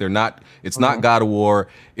 right? It's not God of War.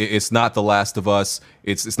 It's not The Last of Us.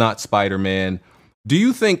 It's not Spider-Man. Do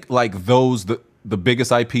you think like those, the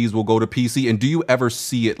biggest IPs will go to PC? And do you ever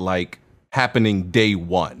see it like happening day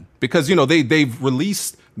one? Because, they've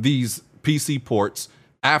released these PC ports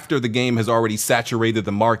after the game has already saturated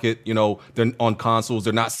the market. They're on consoles,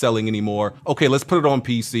 they're not selling anymore. Okay, let's put it on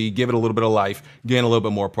PC, give it a little bit of life, gain a little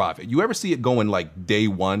bit more profit. You ever see it going like day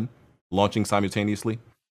one, launching simultaneously?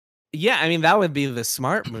 Yeah, I mean, that would be the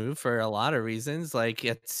smart move for a lot of reasons. Like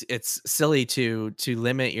it's silly to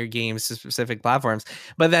limit your games to specific platforms.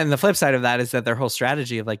 But then the flip side of that is that their whole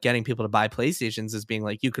strategy of like getting people to buy PlayStations is being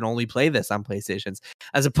like, you can only play this on PlayStations,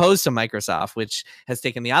 as opposed to Microsoft, which has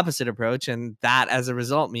taken the opposite approach. And that as a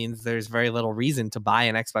result means there's very little reason to buy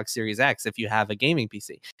an Xbox Series X if you have a gaming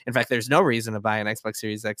PC. In fact, there's no reason to buy an Xbox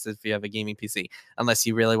Series X if you have a gaming PC, unless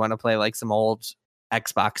you really want to play like some old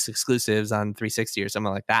Xbox exclusives on 360 or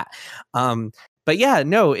something like that. But yeah,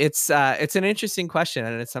 no, it's an interesting question,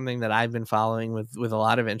 and it's something that I've been following with a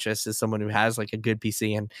lot of interest as someone who has like a good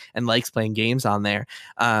PC and likes playing games on there.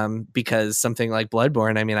 Because something like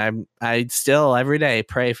Bloodborne, I mean, I still every day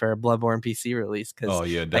pray for a Bloodborne PC release, because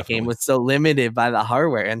that game was so limited by the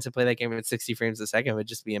hardware, and to play that game at 60 frames a second would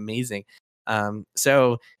just be amazing.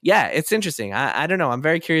 So yeah, it's interesting. I don't know. I'm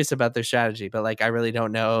very curious about their strategy, but like I really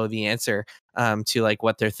don't know the answer to like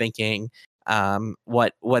what they're thinking,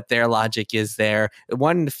 what their logic is there.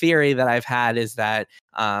 One theory that I've had is that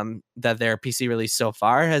that their PC release so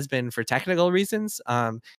far has been for technical reasons.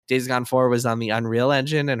 Days Gone 4 was on the Unreal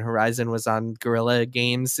Engine, and Horizon was on Guerrilla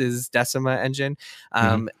Games' Decima engine.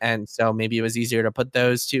 And so maybe it was easier to put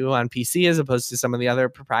those two on PC as opposed to some of the other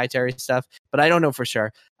proprietary stuff, but I don't know for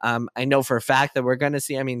sure. I know for a fact that we're going to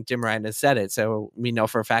see, I mean, Jim Ryan has said it, so we know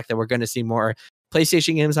for a fact that we're going to see more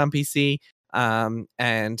PlayStation games on PC.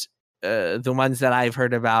 And the ones that I've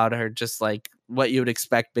heard about are just like what you would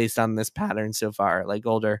expect based on this pattern so far, like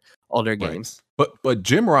older games. But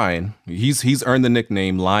Jim Ryan, he's earned the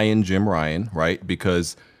nickname Lion Jim Ryan, right?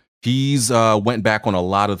 Because he's went back on a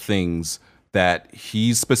lot of things that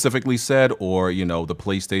he specifically said, or the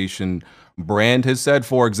PlayStation brand has said.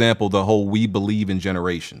 For example, the whole "we believe in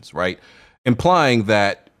generations," right? Implying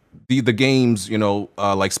that the games,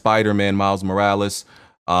 like Spider-Man, Miles Morales,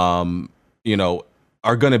 are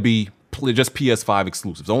going to be just PS5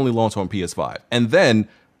 exclusives, only launch on PS5. And then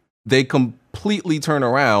they completely turn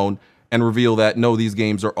around and reveal that, no, these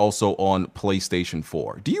games are also on PlayStation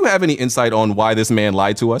 4. Do you have any insight on why this man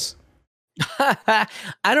lied to us? I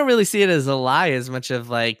don't really see it as a lie as much of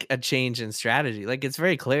like a change in strategy. Like it's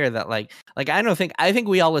very clear that like I think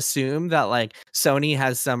we all assume that like Sony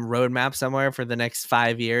has some roadmap somewhere for the next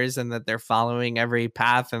 5 years and that they're following every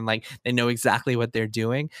path and like they know exactly what they're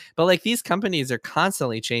doing. But like these companies are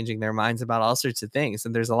constantly changing their minds about all sorts of things,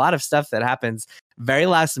 and there's a lot of stuff that happens very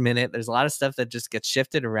last minute. There's a lot of stuff that just gets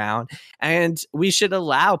shifted around, and we should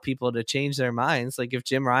allow people to change their minds. Like if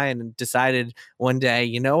Jim Ryan decided one day,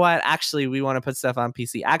 you know what, actually we want to put stuff on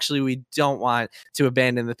PC. Actually, we don't want to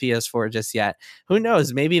abandon the PS4 just yet. Who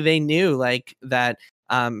knows? Maybe they knew like that.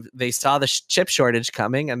 They saw the chip shortage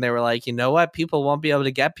coming and they were like, you know what? People won't be able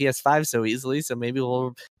to get PS5 so easily. So maybe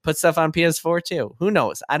we'll put stuff on PS4 too. Who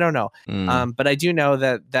knows? I don't know. But I do know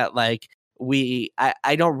that like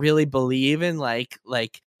I don't really believe in like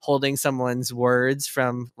holding someone's words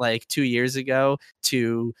from like 2 years ago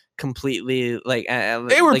to completely like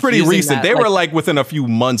they were like pretty recent. That, they were like within a few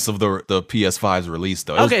months of the PS5's release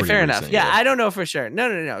though. Okay, fair enough. Yeah, I don't know for sure.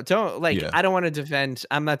 No. Don't like Yeah. I don't want to defend.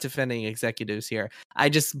 I'm not defending executives here. I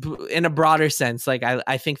just in a broader sense, like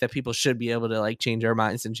I think that people should be able to like change their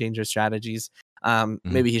minds and change their strategies.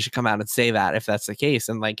 Maybe he should come out and say that if that's the case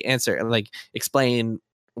and like answer and like explain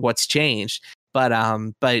what's changed. But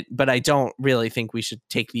I don't really think we should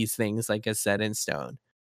take these things like as set in stone.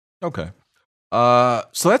 Okay.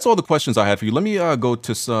 So that's all the questions I had for you. Let me go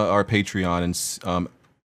to our Patreon and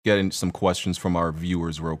get in some questions from our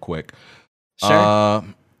viewers real quick. Sure.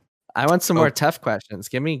 I want some more tough questions.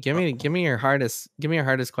 Give me your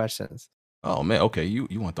hardest questions. Oh man, okay. You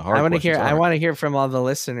want the hard questions. I want to hear from all the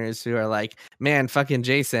listeners who are like, man, fucking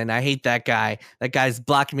Jason, I hate that guy. That guy's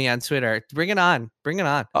blocked me on Twitter. Bring it on.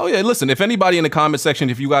 Oh yeah, listen, if anybody in the comment section,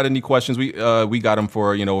 if you got any questions, we got them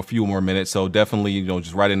for, a few more minutes. So definitely,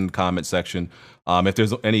 just write in the comment section. If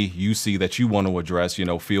there's any you see that you want to address,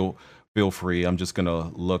 feel free. I'm just gonna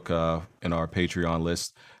look in our Patreon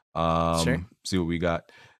list. Sure. See what we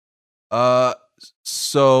got.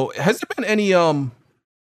 So has there been any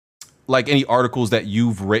any articles that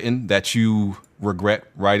you've written that you regret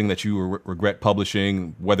writing, that you regret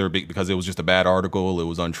publishing, whether it be because it was just a bad article, it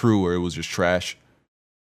was untrue, or it was just trash?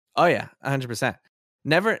 Oh yeah, 100%.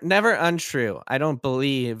 Never untrue. I don't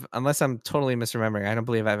believe, unless I'm totally misremembering, I don't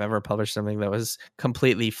believe I've ever published something that was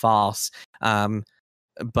completely false.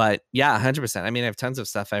 But yeah, 100%. I mean, I have tons of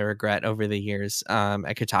stuff I regret over the years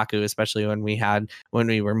at Kotaku, especially when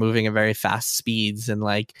we were moving at very fast speeds and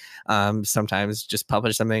like sometimes just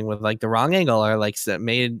published something with like the wrong angle or like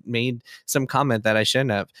made some comment that I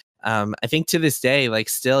shouldn't have. I think to this day, like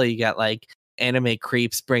still you get like anime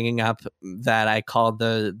creeps bringing up that I called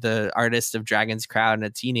the artist of Dragon's Crown a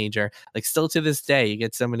teenager. Like still to this day, you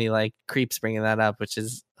get so many like creeps bringing that up, which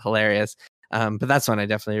is hilarious. But that's one I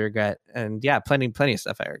definitely regret. And yeah, plenty of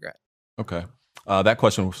stuff I regret. Okay. That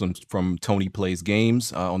question was from Tony Plays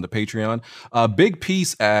Games on the Patreon. Big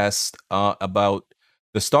Piece asked about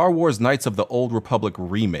the Star Wars Knights of the Old Republic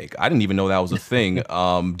remake. I didn't even know that was a thing.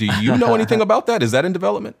 Do you know anything about that? Is that in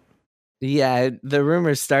development? Yeah, the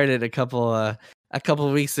rumors started a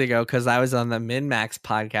couple weeks ago because I was on the MinMax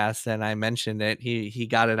podcast and I mentioned it. He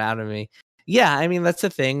got it out of me. Yeah, I mean that's the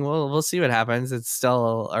thing. We'll see what happens. It's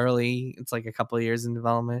still early. It's like a couple of years in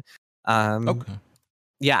development. Okay.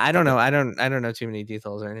 Yeah, I don't know. I don't know too many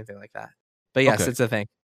details or anything like that. But yes, It's a thing.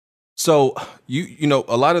 So you know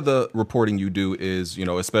a lot of the reporting you do is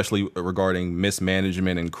especially regarding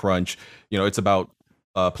mismanagement and crunch. It's about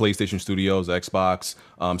PlayStation Studios, Xbox,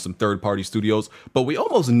 some third-party studios, but we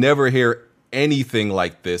almost never hear anything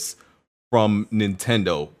like this from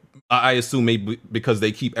Nintendo. I assume maybe because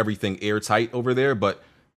they keep everything airtight over there, but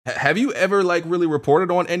have you ever like really reported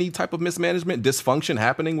on any type of mismanagement, dysfunction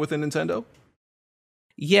happening within Nintendo?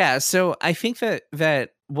 Yeah, so I think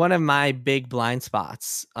that one of my big blind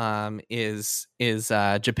spots is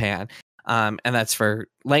Japan. And that's for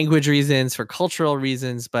language reasons, for cultural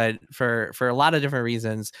reasons, but for a lot of different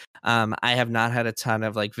reasons. I have not had a ton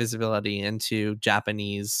of like visibility into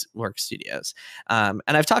Japanese work studios. And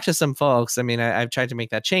I've talked to some folks. I mean, I've tried to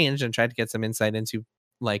make that change and tried to get some insight into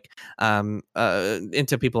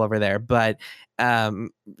into people over there. But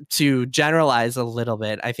to generalize a little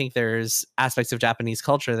bit, I think there's aspects of Japanese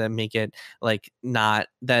culture that make it like not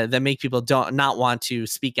that make people not want to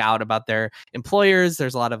speak out about their employers.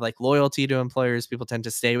 There's a lot of like loyalty to employers. People tend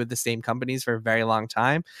to stay with the same companies for a very long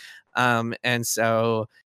time. And so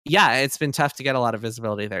yeah, it's been tough to get a lot of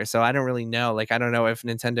visibility there. So I don't really know. Like, I don't know if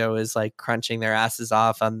Nintendo is like crunching their asses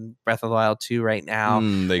off on Breath of the Wild 2 right now.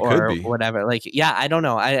 They or could be. Whatever. Like, yeah, I don't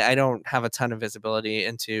know. I don't have a ton of visibility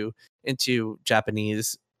into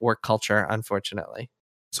Japanese work culture, unfortunately.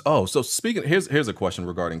 So speaking, here's a question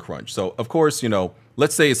regarding crunch. So of course,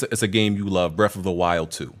 let's say it's a game you love, Breath of the Wild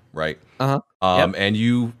 2, right? Yep. And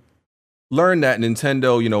you learn that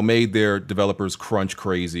Nintendo, made their developers crunch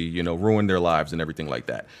crazy, ruin their lives and everything like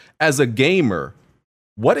that. As a gamer,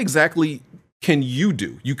 what exactly can you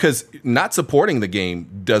do? Because not supporting the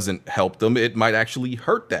game doesn't help them. It might actually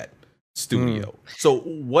hurt that. studio. So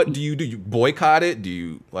what do? You boycott it? Do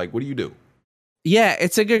you like, what do you do? Yeah,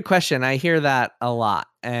 it's a good question. I hear that a lot,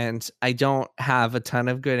 and I don't have a ton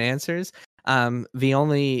of good answers.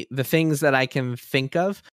 The things that I can think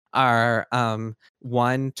of are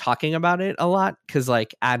one, talking about it a lot, because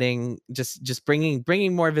like adding just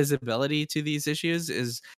bringing more visibility to these issues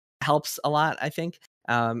is helps a lot, I think.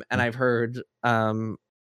 And I've heard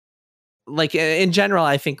like in general,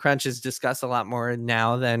 I think crunch is discussed a lot more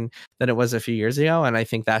now than it was a few years ago, and I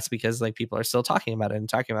think that's because like people are still talking about it and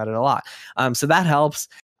talking about it a lot. So that helps.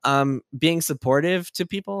 Being supportive to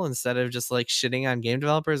people instead of just like shitting on game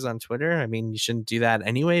developers on Twitter. I mean, you shouldn't do that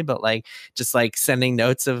anyway, but like just like sending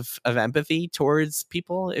notes of empathy towards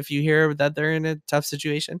people if you hear that they're in a tough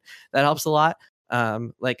situation, that helps a lot.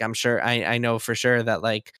 Like I'm sure I know for sure that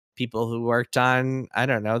like people who worked on, I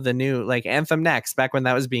don't know, the new like Anthem Next back when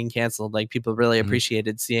that was being canceled, like people really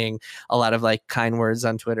appreciated seeing a lot of like kind words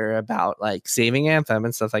on Twitter about like saving Anthem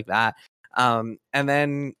and stuff like that. And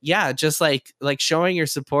then yeah, just like showing your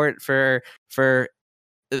support for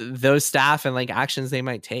those staff and like actions they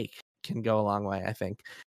might take can go a long way, I think.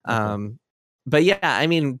 Okay. But yeah, I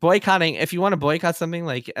mean, boycotting, if you want to boycott something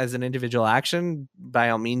like as an individual action,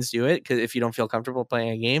 by all means do it, because if you don't feel comfortable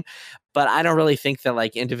playing a game. But I don't really think that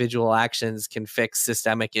like individual actions can fix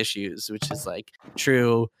systemic issues, which is like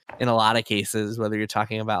true in a lot of cases, whether you're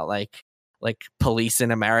talking about like police in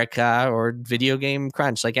America or video game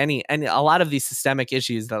crunch, like any a lot of these systemic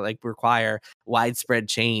issues that like require widespread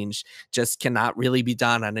change just cannot really be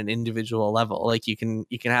done on an individual level. Like you can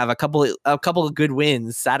have a couple of good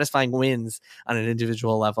wins, satisfying wins on an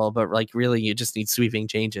individual level, but like really you just need sweeping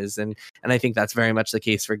changes. And I think that's very much the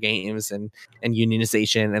case for games and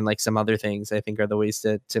unionization and like some other things, I think are the ways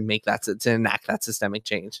to make that, to enact that systemic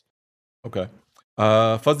change. Okay.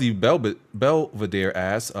 Fuzzy Belvedere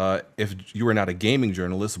asks, if you were not a gaming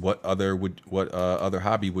journalist, what other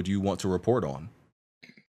hobby would you want to report on?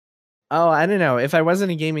 Oh, I don't know. If I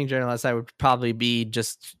wasn't a gaming journalist, I would probably be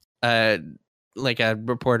just like a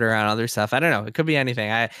reporter on other stuff. I don't know. It could be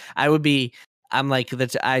anything. I'm like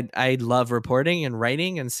that. I love reporting and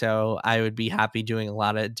writing, and so I would be happy doing a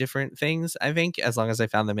lot of different things, I think, as long as I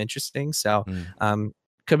found them interesting. So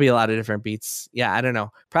could be a lot of different beats. Yeah, I don't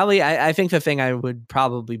know. Probably I think the thing I would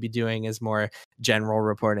probably be doing is more general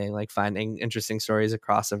reporting, like finding interesting stories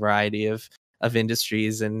across a variety of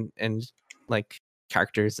industries and like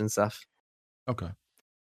characters and stuff. Okay.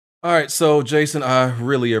 All right. So Jason, I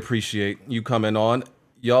really appreciate you coming on.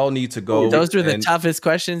 Y'all need to go. Those were the toughest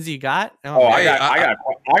questions you got. I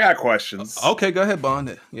got questions. Okay, go ahead,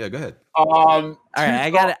 Bond. Yeah, go ahead. All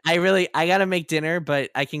right, I gotta make dinner,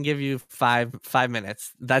 but I can give you five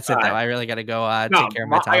minutes. That's it, though. I really gotta go take care of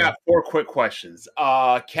my time. I got 4 quick questions.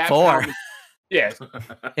 Capcom, 4. Yeah.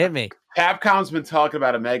 Hit me. Capcom's been talking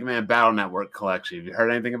about a Mega Man Battle Network collection. Have you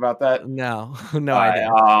heard anything about that? No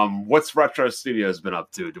idea. What's Retro Studios been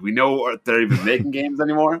up to? Do we know if they're even making games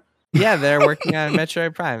anymore? Yeah, they're working on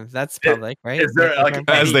Metroid Prime. That's public, right? Is there like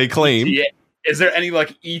as they claim? Is there any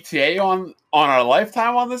like ETA on our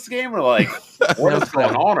lifetime on this game, or like what is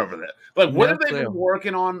going on over there? Like what have they been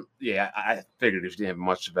working on? Yeah, I figured if you didn't have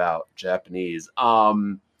much about Japanese.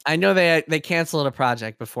 I know they canceled a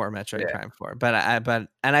project before Metroid Prime 4, but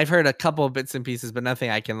I've heard a couple of bits and pieces, but nothing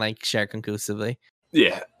I can like share conclusively.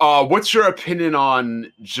 Yeah. What's your opinion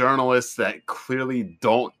on journalists that clearly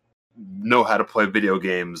don't know how to play video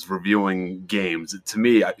games reviewing games? To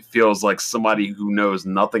me, it feels like somebody who knows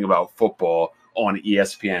nothing about football on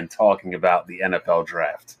ESPN talking about the NFL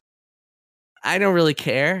draft. I don't really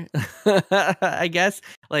care. I guess,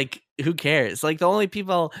 like, who cares? Like, the only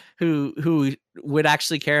people who would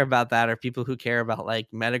actually care about that are people who care about like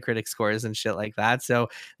Metacritic scores and shit like that. So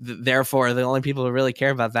therefore, the only people who really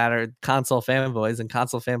care about that are console fanboys, and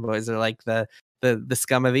console fanboys are like the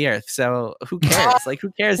scum of the earth. So who cares? Like,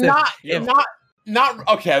 who cares? Not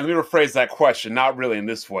okay. Let me rephrase that question. Not really in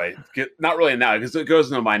this way. Not really now, because it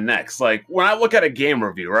goes into my next. Like, when I look at a game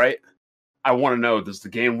review, right? I want to know, does the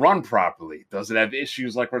game run properly? Does it have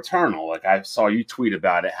issues like Returnal? Like I saw you tweet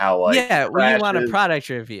about it, how like we want a product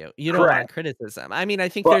review. You don't want criticism. I mean, I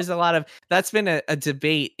think there's a lot of that's been a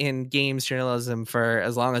debate in games journalism for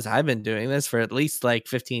as long as I've been doing this, for at least like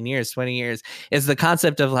 15 years, 20 years, is the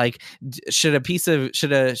concept of like should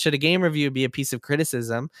a game review be a piece of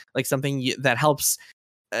criticism, like something that helps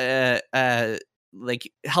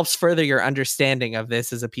like helps further your understanding of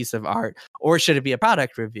this as a piece of art, or should it be a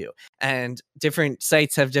product review? And different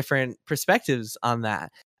sites have different perspectives on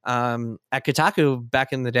that. at Kotaku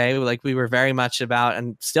back in the day, like we were very much about,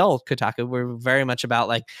 and still Kotaku, we're very much about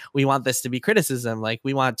like, we want this to be criticism. Like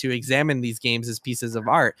we want to examine these games as pieces of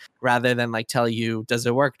art rather than like tell you, does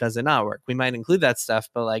it work? Does it not work? We might include that stuff,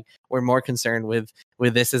 but like we're more concerned with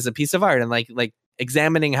this as a piece of art and like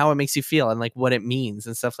examining how it makes you feel and like what it means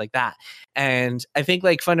and stuff like that. And I think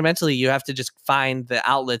like fundamentally you have to just find the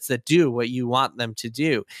outlets that do what you want them to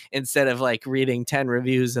do instead of like reading 10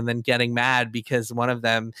 reviews and then getting mad because one of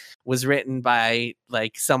them was written by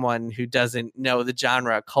like someone who doesn't know the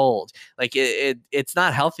genre cold. Like it's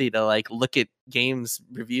not healthy to like look at games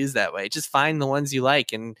reviews that way. Just find the ones you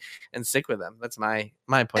like and stick with them. That's my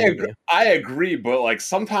point of view. I agree, but like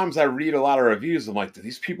sometimes I read a lot of reviews. I'm like, do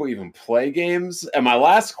these people even play games? And my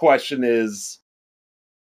last question is,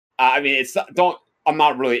 I mean, I'm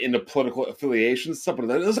not really into political affiliation stuff, but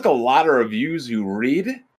there's like a lot of reviews you read.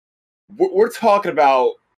 They're talking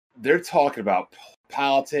about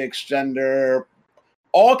politics, gender,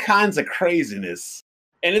 all kinds of craziness.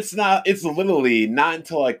 And it's literally not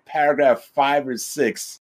until like paragraph 5 or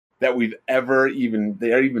 6 that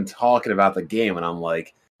they're even talking about the game. And I'm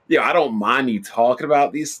like, yeah, I don't mind you talking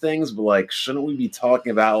about these things, but like, shouldn't we be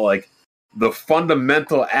talking about like the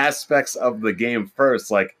fundamental aspects of the game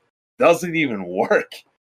first? Like, does it even work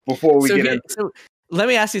before we get into? So let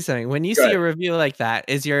me ask you something. When you see a review like that,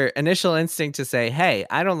 is your initial instinct to say, "Hey,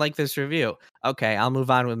 I don't like this review. Okay, I'll move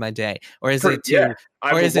on with my day," or is it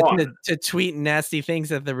to tweet nasty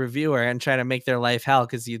things at the reviewer and try to make their life hell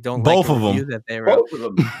because you don't like the review that they wrote? Both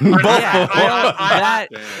of them.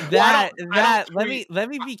 Let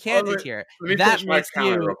me be candid here.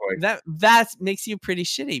 That makes you pretty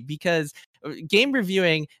shitty because game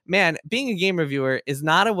reviewing, man, being a game reviewer is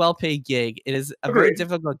not a well-paid gig. It is a very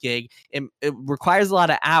difficult gig. It requires a lot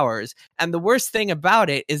of hours. And the worst thing about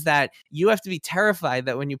it is that you have to be terrified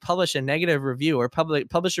that when you publish a negative review or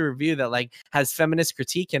publish a review that like has feminist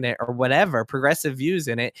critique in it or whatever, progressive views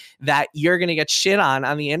in it, that you're going to get shit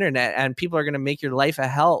on the internet and people are going to make your life a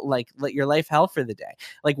hell, like let your life hell for the day.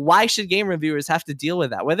 Like, why should game reviewers have to deal with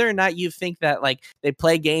that? Whether or not you think that like they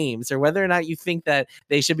play games or whether or not you think that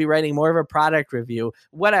they should be writing more of a product review,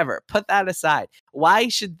 whatever, put that aside. Why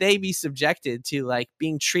should they be subjected to like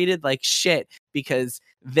being treated like shit because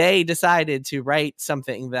they decided to write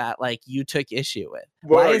something that like you took issue with?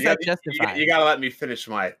 Why is that justified? You gotta let me finish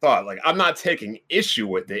my thought. Like, I'm not taking issue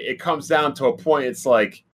with it. It comes down to a point. It's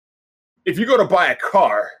like, if you go to buy a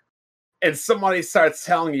car and somebody starts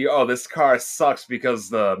telling you, oh, this car sucks because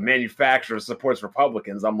the manufacturer supports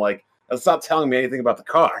Republicans, I'm like, that's not telling me anything about the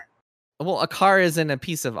car. Well, a car isn't a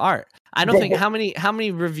piece of art. I don't think how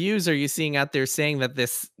many reviews are you seeing out there saying that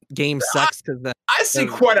this game sucks because I see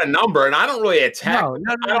quite a number, and I don't really attack. No.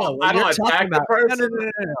 I don't attack the person.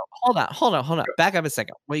 No. Hold on. Back up a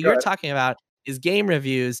second. What you're talking about is game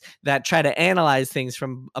reviews that try to analyze things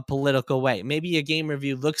from a political way. Maybe a game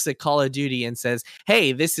review looks at Call of Duty and says,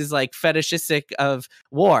 hey, this is like fetishistic of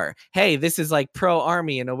war. Hey, this is like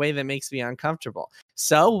pro-army in a way that makes me uncomfortable.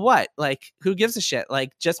 So what? Like, who gives a shit?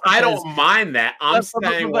 Like, just because, I don't mind that. I'm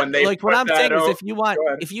saying when they like, what I'm saying is if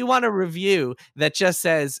you want a review that just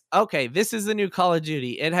says, okay, this is the new Call of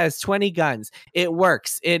Duty. It has 20 guns. It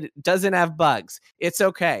works. It doesn't have bugs. It's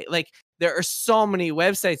okay. Like, there are so many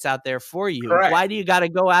websites out there for you. Correct. Why do you got to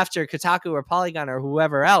go after Kotaku or Polygon or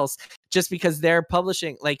whoever else just because they're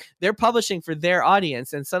publishing for their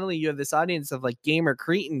audience? And suddenly you have this audience of like gamer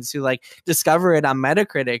cretins who like discover it on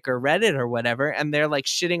Metacritic or Reddit or whatever. And they're like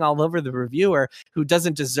shitting all over the reviewer who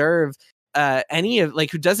doesn't deserve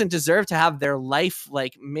who doesn't deserve to have their life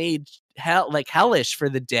like made hellish for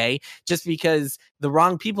the day just because the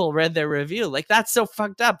wrong people read their review. Like, that's so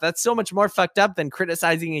fucked up. That's so much more fucked up than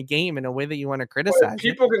criticizing a game in a way that you want to criticize.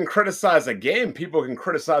 People can criticize a game. People can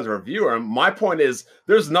criticize a reviewer. And my point is,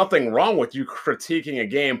 there's nothing wrong with you critiquing a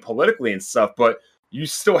game politically and stuff, but you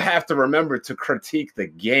still have to remember to critique the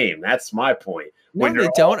game. That's my point. No, they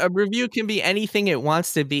don't. A review can be anything it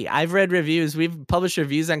wants to be. I've read reviews. We've published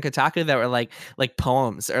reviews on Kotaku that were like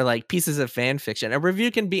poems or like pieces of fan fiction. A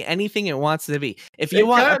review can be anything it wants to be. If you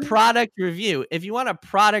want a product review,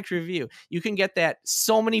 you can get that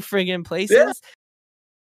so many friggin' places. Yeah.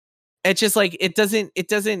 It's just like it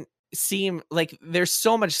doesn't seem like there's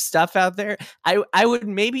so much stuff out there. I would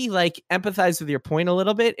maybe like empathize with your point a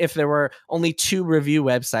little bit if there were only 2 review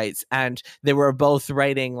websites and they were both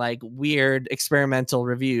writing like weird experimental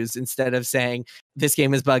reviews instead of saying this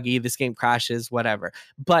game is buggy, this game crashes, whatever.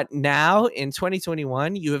 But now in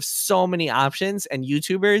 2021, you have so many options and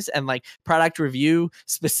YouTubers and like product review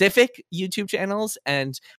specific YouTube channels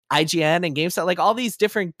and IGN and GameStop, like all these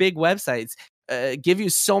different big websites give you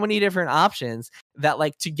so many different options that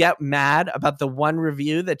like to get mad about the one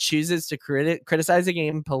review that chooses to criticize a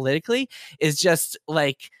game politically is just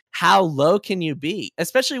like, how low can you be?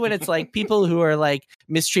 Especially when it's like people who are like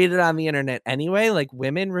mistreated on the internet anyway, like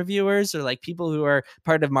women reviewers or like people who are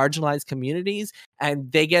part of marginalized communities,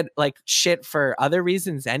 and they get like shit for other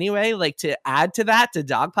reasons anyway. Like to add to that, to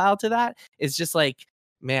dogpile to that, is just like,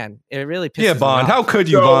 man, it really pisses Yeah, me Bond. off. How could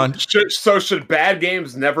you, So Bond? should bad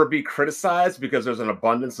games never be criticized because there's an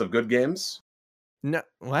abundance of good games? No,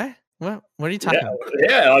 what are you talking about?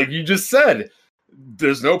 Yeah, like you just said.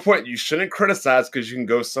 There's no point. You shouldn't criticize because you can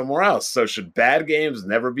go somewhere else. So should bad games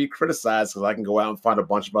never be criticized because I can go out and find a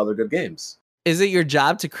bunch of other good games? Is it your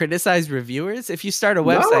job to criticize reviewers? If you start a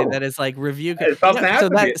website that is like review,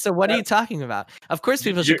 so what are you talking about? Of course,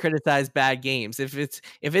 people should criticize bad games. If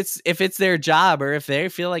it's their job, or if they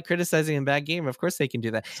feel like criticizing a bad game, of course they can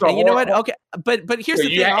do that. So, and you know what? Okay, but here's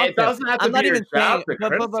the thing. It doesn't have to I'm be not your even job saying. to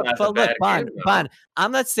criticize a bad game, Bond.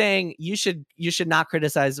 I'm not saying you should not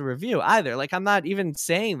criticize the review either. Like I'm not even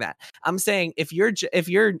saying that. I'm saying if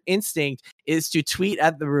your instinct is to tweet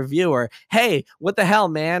at the reviewer, hey, what the hell,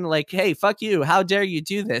 man? Like, hey, fuck you. How dare you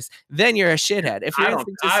do this? Then you're a shithead. If your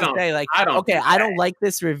instinct is to say like, okay, I don't like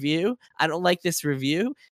this review.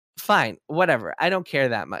 Fine, whatever. I don't care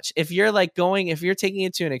that much. If you're like if you're taking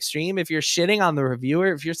it to an extreme, if you're shitting on the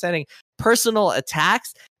reviewer, if you're setting personal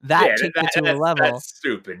attacks, that takes it to a level. That's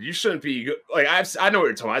stupid. You shouldn't be like, I know what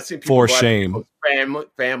you're talking about. I've seen people for shame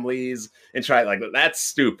families and try like that's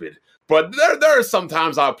stupid. But there are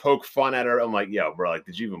sometimes I'll poke fun at her. I'm like, yo, bro, like,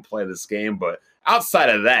 did you even play this game? But outside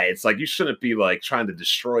of that, it's like you shouldn't be like trying to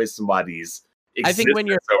destroy somebody's existence. I think when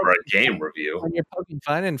you're over a game review, when you're poking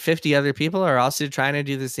fun and 50 other people are also trying to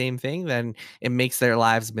do the same thing, then it makes their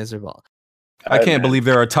lives miserable. I can't believe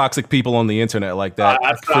there are toxic people on the internet like that.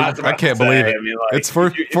 I can't believe it. I mean, like, it's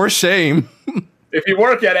for shame. If you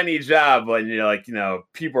work at any job, and you're like,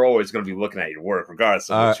 people are always going to be looking at your work, regardless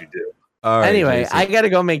of what you do. Right, anyway, Jason. I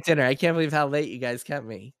gotta go make dinner. I can't believe how late you guys kept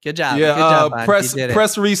me. Good job. Yeah, good job, Bond.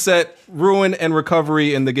 press reset, ruin and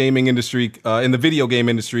recovery in the gaming industry, in the video game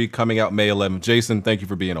industry, coming out May 11th. Jason, thank you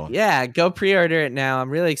for being on. Yeah, go pre-order it now.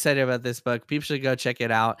 I'm really excited about this book. People should go check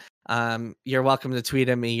it out. You're welcome to tweet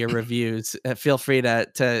at me your reviews. Feel free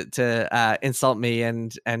to insult me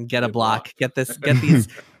and get a block. Get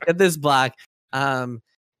this block.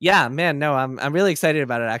 Yeah, man, no, I'm really excited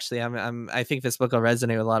about it. Actually, I think this book will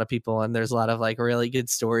resonate with a lot of people, and there's a lot of like really good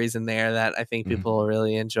stories in there that I think people will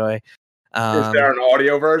really enjoy. Is there an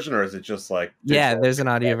audio version, or is it just like yeah, there's an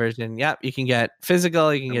audio version. Yep, you can get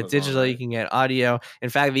physical, you can get digital, you can get audio. In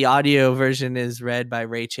fact, the audio version is read by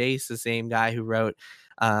Ray Chase, the same guy who read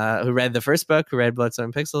the first book, who read Blood, Sweat,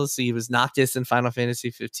 and Pixels. So he was Noctis in Final Fantasy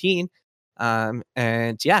 15.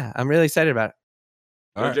 And yeah, I'm really excited about it.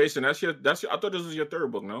 All right. Jason, that's your. I thought this was your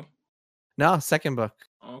third book. No, second book.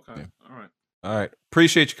 Okay. Yeah. All right.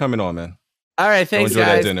 Appreciate you coming on, man. All right. Thanks,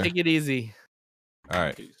 guys. Take it easy. All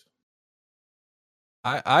right. Peace.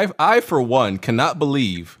 I for one cannot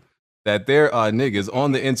believe that there are niggas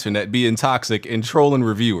on the internet being toxic and trolling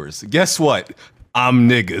reviewers. Guess what? I'm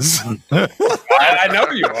niggas. I know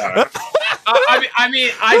you are. I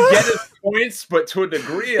mean, I get his points, but to a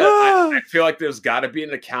degree, I feel like there's got to be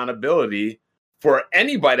an accountability for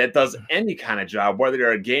anybody that does any kind of job, whether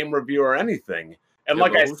you're a game reviewer or anything. And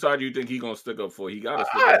like, whose side do you think he's gonna stick up for? He got to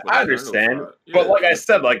stick up for. I understand, but like I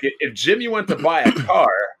said, like if Jimmy went to buy a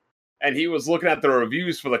car and he was looking at the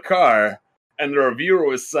reviews for the car, and the reviewer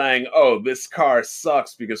was saying, "Oh, this car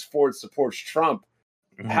sucks because Ford supports Trump,"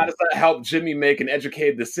 how does that help Jimmy make an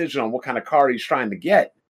educated decision on what kind of car he's trying to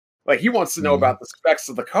get? Like he wants to know about the specs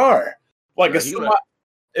of the car. Like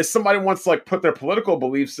if somebody wants to like put their political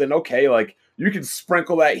beliefs in, okay, like you can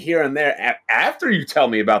sprinkle that here and there after you tell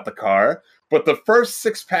me about the car, but the first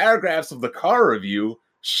 6 paragraphs of the car review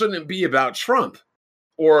shouldn't be about Trump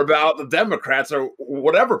or about the Democrats or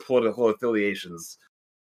whatever political affiliations.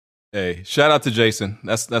 Hey, shout out to Jason.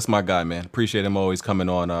 That's my guy, man. Appreciate him always coming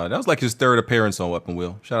on. That was like his 3rd appearance on Weapon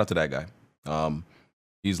Wheel. Shout out to that guy.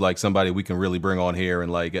 He's like somebody we can really bring on here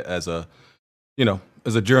and like as a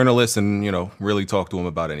journalist and, really talk to him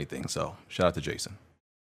about anything. So shout out to Jason.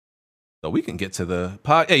 So we can get to the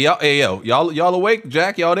pod. Hey, y'all awake?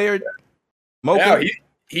 Jack, y'all there? Yeah,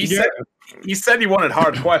 he said he wanted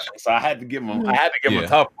hard questions, so I had to give him a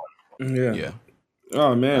tough one. Yeah.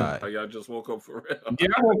 Oh man. Oh, y'all just woke up for real. Yeah,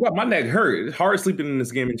 I woke up. My neck hurt. It's hard sleeping in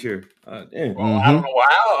this gaming chair. Damn. Well, I don't know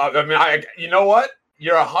how. I mean, you know what?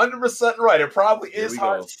 You're 100% right. It probably is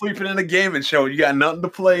hard sleeping in a gaming show. You got nothing to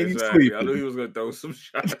play. Exactly. You I knew he was gonna throw some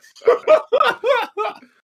shots.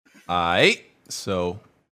 All right. So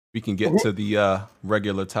we can get to the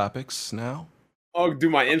regular topics now. I'll do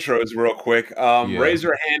my intros real quick. Raise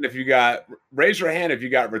your hand if you got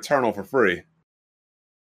Returnal for free.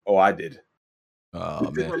 Oh, I did.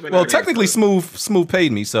 Oh man. Well, technically, Smooth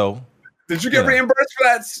paid me, so. Did you get reimbursed for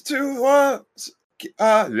that too?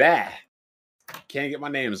 Yeah. Can't get my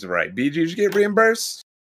names right. BG, did you get reimbursed?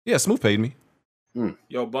 Yeah, Smooth paid me.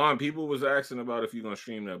 Yo, Bond, people was asking about if you're gonna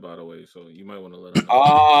stream that, by the way, so you might want to let them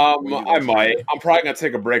know. I might. I'm probably gonna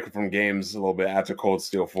take a break from games a little bit after Cold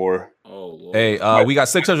Steel 4. Oh, Lord. Hey, we got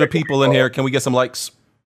 600 people in here. Can we get some likes?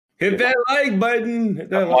 Hit that like button. Hit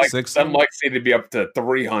that Some likes need to be up to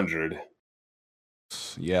 300.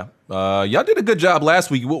 Yeah. Y'all did a good job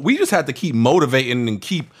last week. We just had to keep motivating and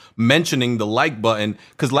keep mentioning the like button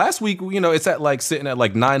because last week, it's sitting at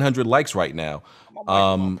 900 likes right now.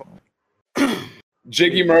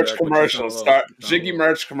 Jiggy merch commercials start. Jiggy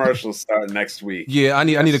merch commercials start next week. Yeah, I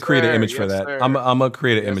need to create an image for that. I'm gonna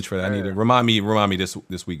create an image for that. I need to remind me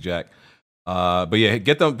this week, Jack. But yeah,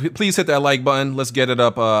 please hit that like button. Let's get it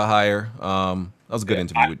up higher. That was a good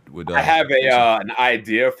interview with I have an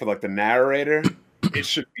idea for the narrator. It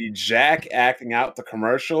should be Jack acting out the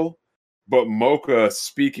commercial, but Mocha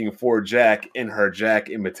speaking for Jack in her Jack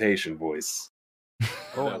imitation voice.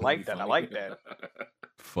 Oh, I like that. I like that.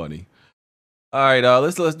 Funny. All right,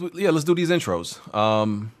 let's do these intros.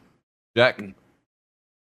 Jack.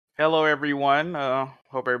 Hello, everyone.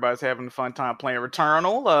 Hope everybody's having a fun time playing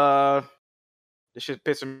Returnal. This shit's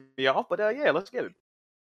pissing me off, but yeah, let's get it.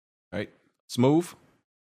 All right, Smooth.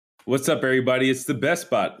 What's up, everybody? It's the best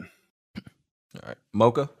spot. All right,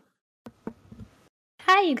 Mocha.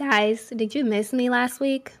 Hi, you guys. Did you miss me last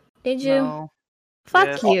week? Did you? No.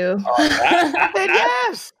 Fuck you.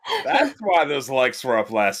 Yes. That's why those likes were up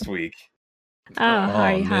last week. Oh,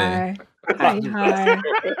 hi.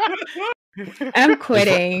 I'm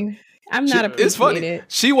quitting. I'm not appreciated. It's funny.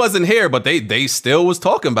 She wasn't here, but they still was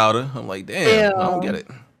talking about her. I'm like, damn, I don't get it.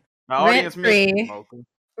 My audience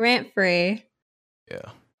Rent free.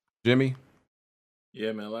 Yeah. Jimmy?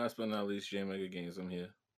 Yeah, man. Last but not least, J Mega Games. I'm here.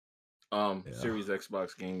 Series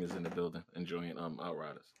Xbox game is in the building, enjoying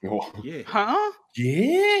Outriders. Yeah. Huh?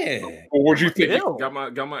 Yeah. Well, what'd you think? Got my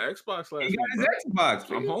Xbox last week. His Xbox.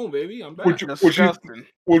 I'm home, baby. I'm back.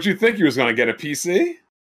 Would you think he was gonna get a PC?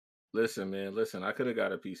 Listen, man. I could have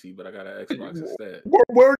got a PC, but I got an Xbox instead.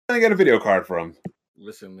 Where are you gonna get a video card from?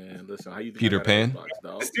 Listen, man. How you think Peter Pan?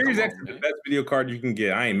 The Series X is the best video card you can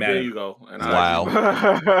get. I ain't mad. There you go. And wow.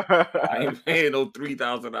 I ain't paying no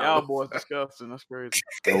 $3,000. Y'all boys disgusting. That's crazy.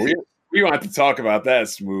 We don't have to talk about that,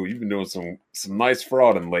 Smooth. You've been doing some nice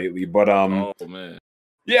frauding lately, but oh man.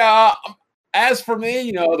 Yeah. As for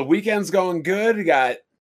me, the weekend's going good. We got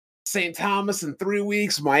St. Thomas in 3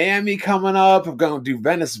 weeks, Miami coming up. I'm gonna do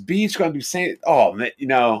Venice Beach. Gonna do Oh man,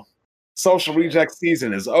 social reject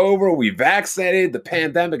season is over. We vaccinated. The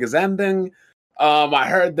pandemic is ending. I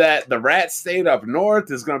heard that the Rat State up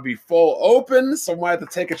north is gonna be full open, so I might have to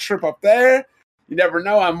take a trip up there. You never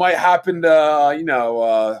know. I might hop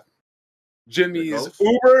into Jimmy's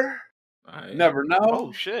Uber. Never know.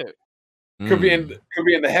 Oh shit! Could be in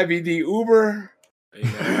the heavy D Uber. Hey,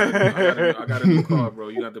 man, I got a new car, bro.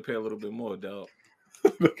 You have to pay a little bit more, dog.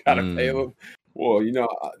 Gotta pay a little. Well,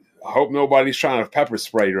 I hope nobody's trying to pepper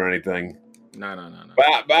spray you or anything. No.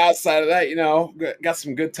 But outside of that, got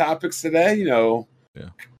some good topics today. Yeah.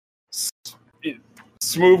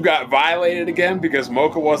 Smooth got violated again because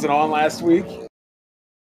Mocha wasn't on last week.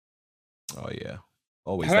 Oh yeah.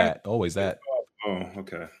 Always that. Oh,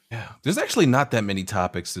 okay. Yeah. There's actually not that many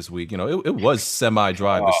topics this week. It was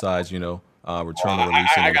semi-dry besides, Returnal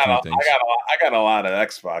releasing and a few things. I got a lot of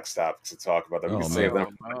Xbox topics to talk about. That we can save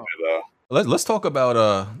them for later, though. Let's talk about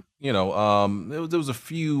there was a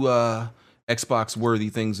few Xbox worthy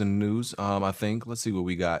things in the news. I think. Let's see what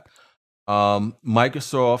we got.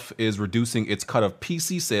 Microsoft is reducing its cut of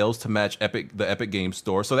PC sales to match the Epic Games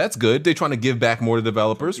Store. So that's good. They're trying to give back more to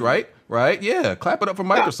developers, right? Right? Yeah. Clap it up for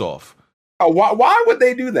Microsoft. Why would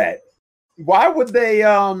they do that? Why would they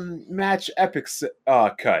match Epic's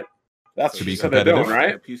cut? That's to be so they're doing,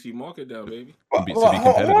 competitive, right? PC market down, baby. To be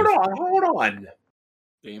competitive. Hold on.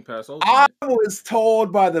 Game Pass Ultimate. I was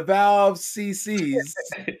told by the Valve CCs,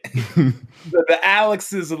 the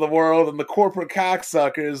Alexes of the world and the corporate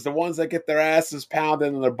cocksuckers, the ones that get their asses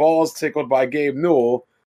pounded and their balls tickled by Gabe Newell,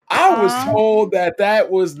 I was told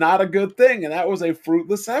that was not a good thing and that was a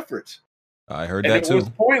fruitless effort. I heard that too. It was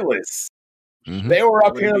pointless. Mm-hmm. They were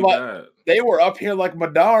up here like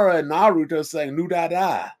Madara and Naruto saying "Nu da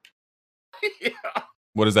da." Yeah.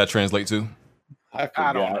 What does that translate to? I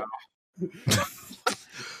don't know.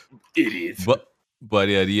 Idiots. But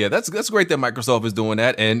yeah, that's great that Microsoft is doing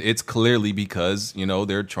that, and it's clearly because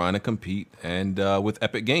they're trying to compete and with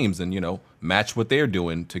Epic Games and match what they're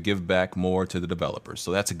doing to give back more to the developers.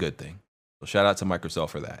 So that's a good thing. So shout out to Microsoft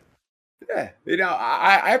for that. Yeah,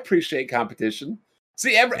 I appreciate competition.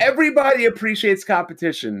 See, everybody appreciates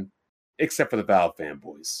competition except for the Valve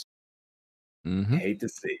fanboys. Mm-hmm. Hate to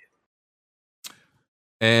see it.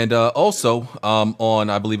 And also,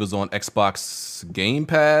 I believe it was on Xbox Game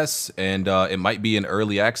Pass, and it might be in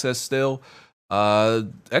early access still.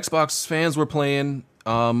 Xbox fans were playing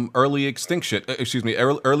Early Extinction.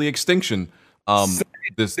 Early Extinction.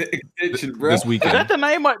 This weekend. Is that the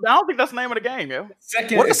name? I don't think that's the name of the game, yo.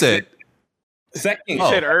 Second. What I said? Second. You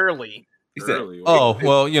said early. Early. Oh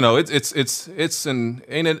well, it's an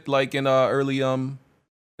ain't it like in early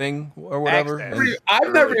thing or whatever.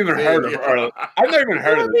 I've never even heard of early. I've never even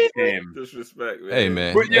heard of this game. Disrespect, man. Hey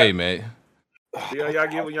man, hey man. Y'all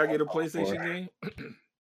get when y'all get a PlayStation game.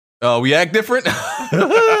 Oh, we act different.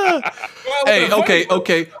 Hey,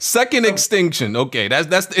 okay. Second Extinction. Okay,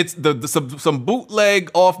 that's it's some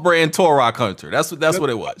bootleg off-brand Turok Hunter. That's what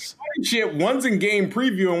it was. Shit, one's in game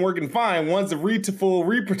preview and working fine. One's a full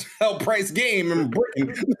retail price game and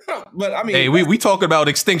breaking. But I mean, hey, we talking about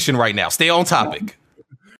Extinction right now. Stay on topic.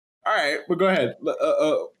 All right, but go ahead.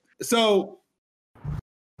 So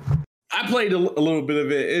I played a little bit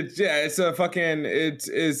of it.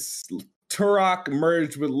 It's Turok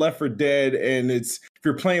merged with Left 4 Dead, and if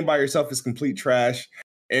you're playing by yourself, it's complete trash.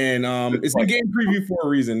 And it's in game preview for a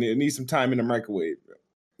reason. It needs some time in the microwave.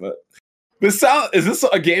 But is this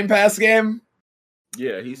a Game Pass game?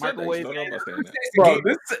 Yeah, he said that. Bro,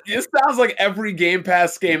 this sounds like every Game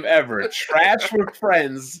Pass game ever. Trash with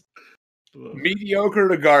friends, mediocre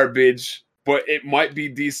to garbage, but it might be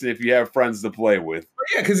decent if you have friends to play with.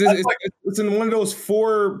 Yeah, because it's in one of those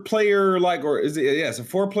 4-player it's a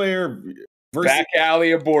 4-player back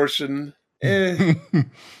alley abortion. Smooth.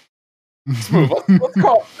 Let's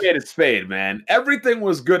call it a spade, man. Everything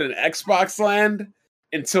was good in Xbox land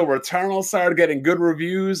until Returnal started getting good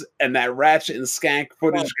reviews and that Ratchet and Skank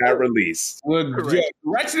footage got released. Well, yeah,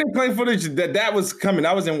 Ratchet and Clank footage that was coming.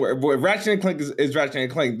 That was in Ratchet and Clank is Ratchet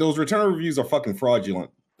and Clank. Those Returnal reviews are fucking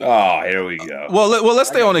fraudulent. Oh, here we go. Well, let's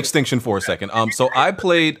stay on Extinction for a second. So I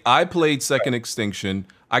played Second Extinction.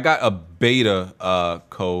 I got a beta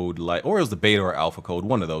code, or it was the beta or alpha code,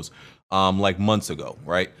 one of those, months ago,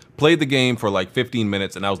 right? Played the game for 15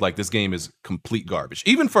 minutes, and I was like, this game is complete garbage.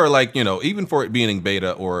 Even for even for it being in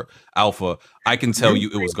beta or alpha, I can tell you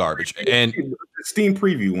it was garbage. And Steam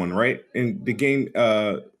preview one, right? In the game,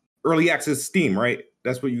 early access Steam, right?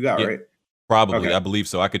 That's what you got, right? Probably, okay. I believe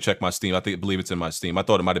so. I could check my Steam. I believe it's in my Steam. I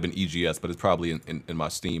thought it might have been EGS, but it's probably in my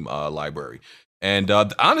Steam library. And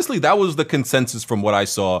honestly, that was the consensus from what I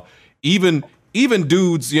saw. Even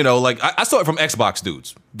dudes, I saw it from Xbox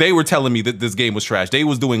dudes. They were telling me that this game was trash. They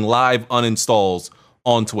was doing live uninstalls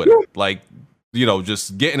on Twitter,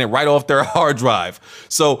 just getting it right off their hard drive.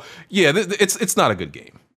 So yeah, it's not a good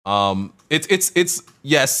game. It's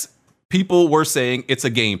yes, people were saying it's a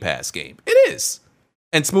Game Pass game. It is.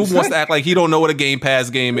 And Smooth wants to act like he don't know what a Game Pass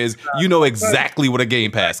game is. You know exactly what a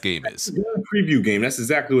Game Pass game is. It's a game preview game. That's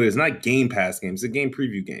exactly what it is. Not Game Pass game. It's a game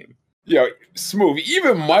preview game. Yo, Smooth,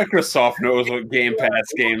 even Microsoft knows what Game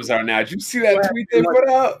Pass games are now. Did you see that tweet they put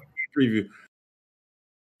out? Preview.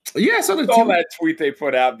 Yeah, I saw that tweet they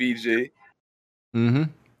put out, BG. Mm-hmm.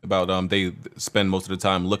 About they spend most of the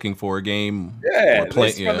time looking for a game, or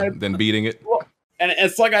playing, then beating it. Well, and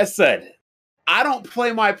it's like I said, I don't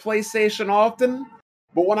play my PlayStation often,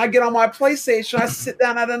 but when I get on my PlayStation, I sit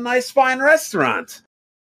down at a nice, fine restaurant.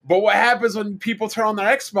 But what happens when people turn on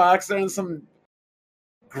their Xbox? They're in some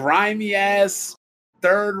grimy ass,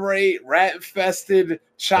 third-rate, rat-infested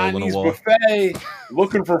Chinese buffet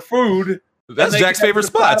looking for food. That's Jack's favorite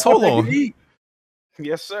spots. Hold on.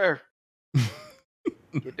 Yes, sir.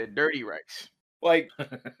 Get the dirty rice.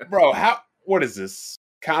 Bro, what is this?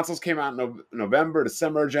 Consoles came out in November,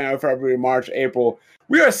 December, January, February, March, April.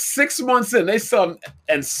 We are 6 months in. And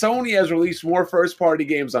Sony has released more first-party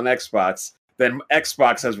games on Xbox than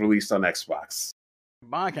Xbox has released on Xbox.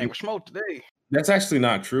 Mine came with smoke today. That's actually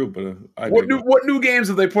not true, but what new games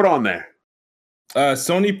have they put on there?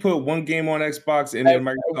 Sony put one game on Xbox, and then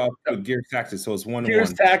Microsoft put Gears Tactics, so it's 1-1.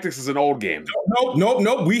 Gears Tactics is an old game.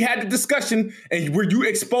 Nope. We had the discussion, and you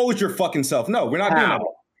exposed your fucking self. No, we're not doing that.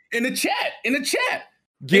 In the chat.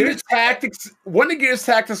 Gears Tactics. When did Gears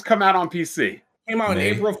Tactics come out on PC? Came out in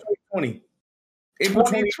April of 2020. April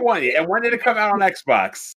 2020. And when did it come out on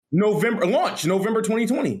Xbox? November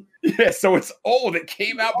 2020. Yeah, so it's old. It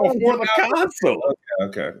came out before the console.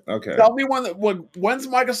 Okay. Tell me when's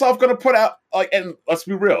Microsoft going to put out and let's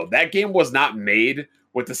be real, that game was not made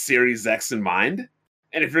with the Series X in mind.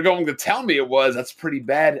 And if you're going to tell me it was, that's pretty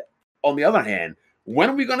bad. On the other hand, when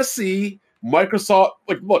are we going to see Microsoft?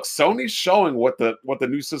 Look, Sony's showing what the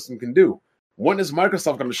new system can do. When is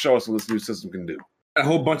Microsoft going to show us what this new system can do? A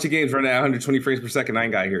whole bunch of games running at 120 frames per second. I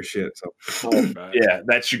ain't got to hear shit. So yeah,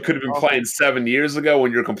 that you could have been playing 7 years ago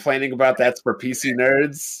when you're complaining about that's for PC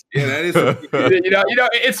nerds. Yeah, that is. you know,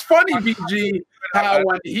 it's funny, BG, how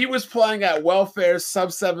when he was playing at Welfare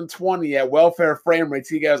sub 720 at Welfare frame rates,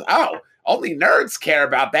 he goes, "Oh, only nerds care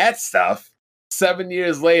about that stuff." 7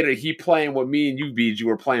 years later, he playing what me and you, BG,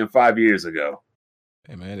 were playing 5 years ago.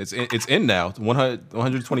 Hey man, it's in now.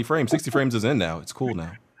 120 frames, 60 frames is in now. It's cool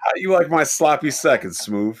now. How you like my sloppy seconds,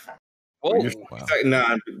 Smooth? Wow.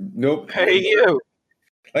 Nah, nope. Hey you.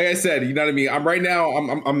 Like I said, you know what I mean. I'm right now.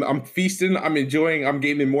 I'm feasting. I'm enjoying. I'm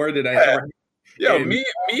gaming more than I ever. Yo, me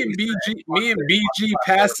and BG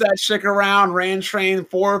passed that shit around, ran train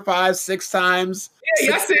 4, 5, 6 times. Yeah,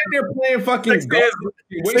 y'all sitting there playing fucking 6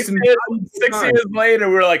 years later,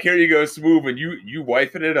 we're like, here you go, Smooth, and you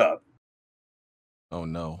wiping it up. Oh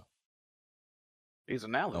no. He's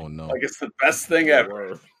an ally. Oh no. Like it's the best thing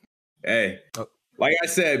ever. Hey, like I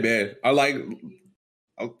said, man, I'm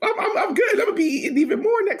good. I'm gonna be eating even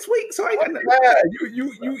more next week, so I got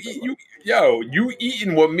you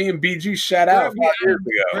eating what me and BG shut out 5 years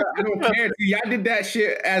ago. I don't care. Y'all did that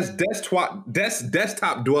shit as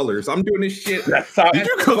desktop dwellers. I'm doing this shit. Did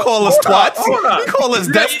you call us twats? You call us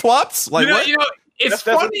desktops? Like what? You know, it's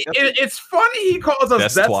funny. It's funny he calls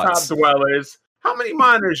us desktop dwellers. How many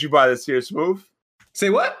monitors you buy this year, Smooth? Say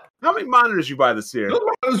what? How many monitors you buy this year? Those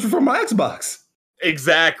monitors are from my Xbox.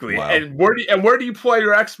 Exactly. Wow. And where do you play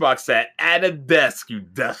your Xbox at? At a desk, you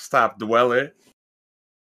desktop dweller.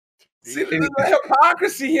 See, the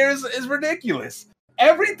hypocrisy here is ridiculous.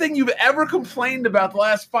 Everything you've ever complained about the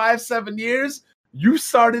last 5-7 years, you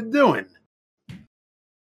started doing.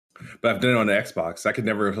 But I've done it on the Xbox. I could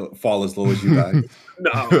never fall as low as you guys.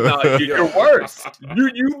 No, you're worse.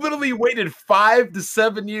 You literally waited 5 to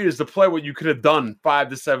 7 years to play what you could have done 5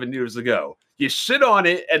 to 7 years ago. You shit on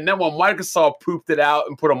it, and then when Microsoft pooped it out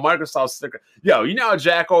and put a Microsoft sticker, you know how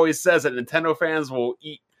Jack always says that Nintendo fans will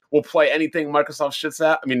play anything Microsoft shits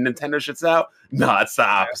out. I mean, Nintendo shits out. No, it's the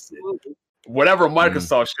opposite. Whatever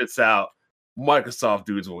Microsoft shits out, Microsoft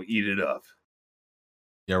dudes will eat it up.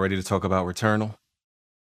 Y'all ready to talk about Returnal?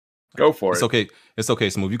 Go for it. It's okay,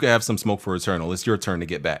 Smooth. You can have some smoke for Returnal. It's your turn to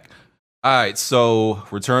get back. All right, so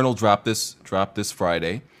Returnal dropped this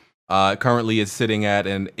Friday. Currently, it's sitting at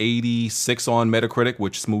an 86 on Metacritic,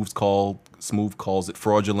 which Smooth calls it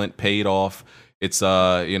fraudulent, paid off. It's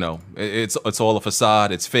it's all a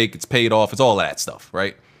facade. It's fake. It's paid off. It's all that stuff,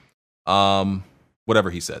 right?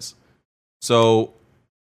 Whatever he says. So,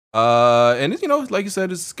 and like you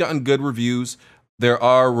said, it's gotten good reviews. There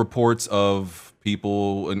are reports of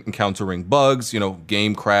people encountering bugs,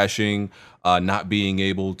 game crashing, not being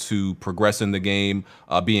able to progress in the game,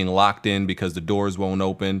 being locked in because the doors won't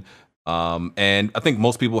open. And I think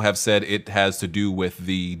most people have said it has to do with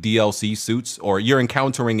the DLC suits, or you're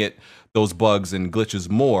encountering those bugs and glitches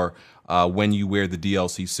more when you wear the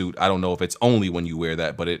DLC suit. I don't know if it's only when you wear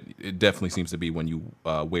that, but it definitely seems to be when you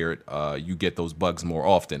wear it, you get those bugs more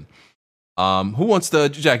often. Who wants to,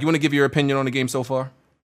 Jack, you want to give your opinion on the game so far?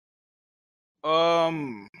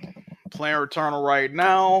 Playing Returnal right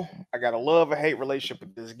now. I got a love or hate relationship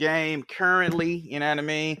with this game currently, you know what I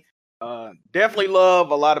mean? Definitely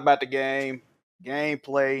love a lot about the game.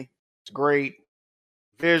 Gameplay, it's great.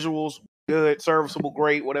 Visuals, good, serviceable,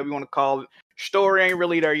 great, whatever you want to call it. Story ain't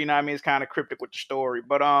really there, you know what I mean? It's kind of cryptic with the story.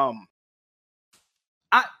 But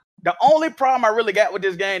the only problem I really got with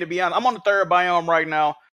this game, to be honest, I'm on the 3rd biome right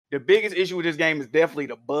now. The biggest issue with this game is definitely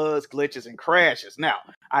the bugs, glitches, and crashes. Now,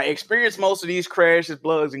 I experienced most of these crashes,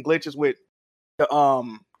 bugs, and glitches with the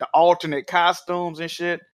alternate costumes and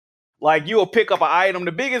shit. Like, you'll pick up an item.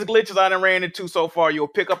 The biggest glitches I done ran into so far, you'll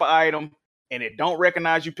pick up an item, and it don't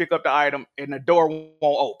recognize you pick up the item, and the door won't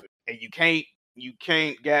open. And you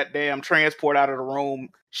can't goddamn transport out of the room.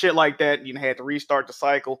 Shit like that. You had to restart the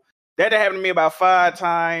cycle. That happened to me about 5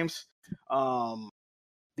 times.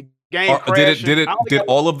 Game did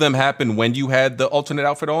all of them happen when you had the alternate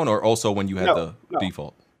outfit on, or also when you had the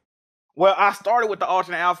default? Well, I started with the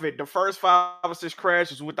alternate outfit. The first 5 or 6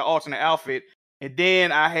 crashes with the alternate outfit, and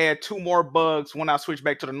then I had 2 more bugs when I switched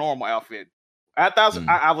back to the normal outfit. After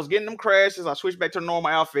I was getting them crashes, I switched back to the normal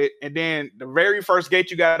outfit, and then the very first gate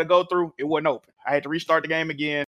you got to go through, it wasn't open. I had to restart the game again.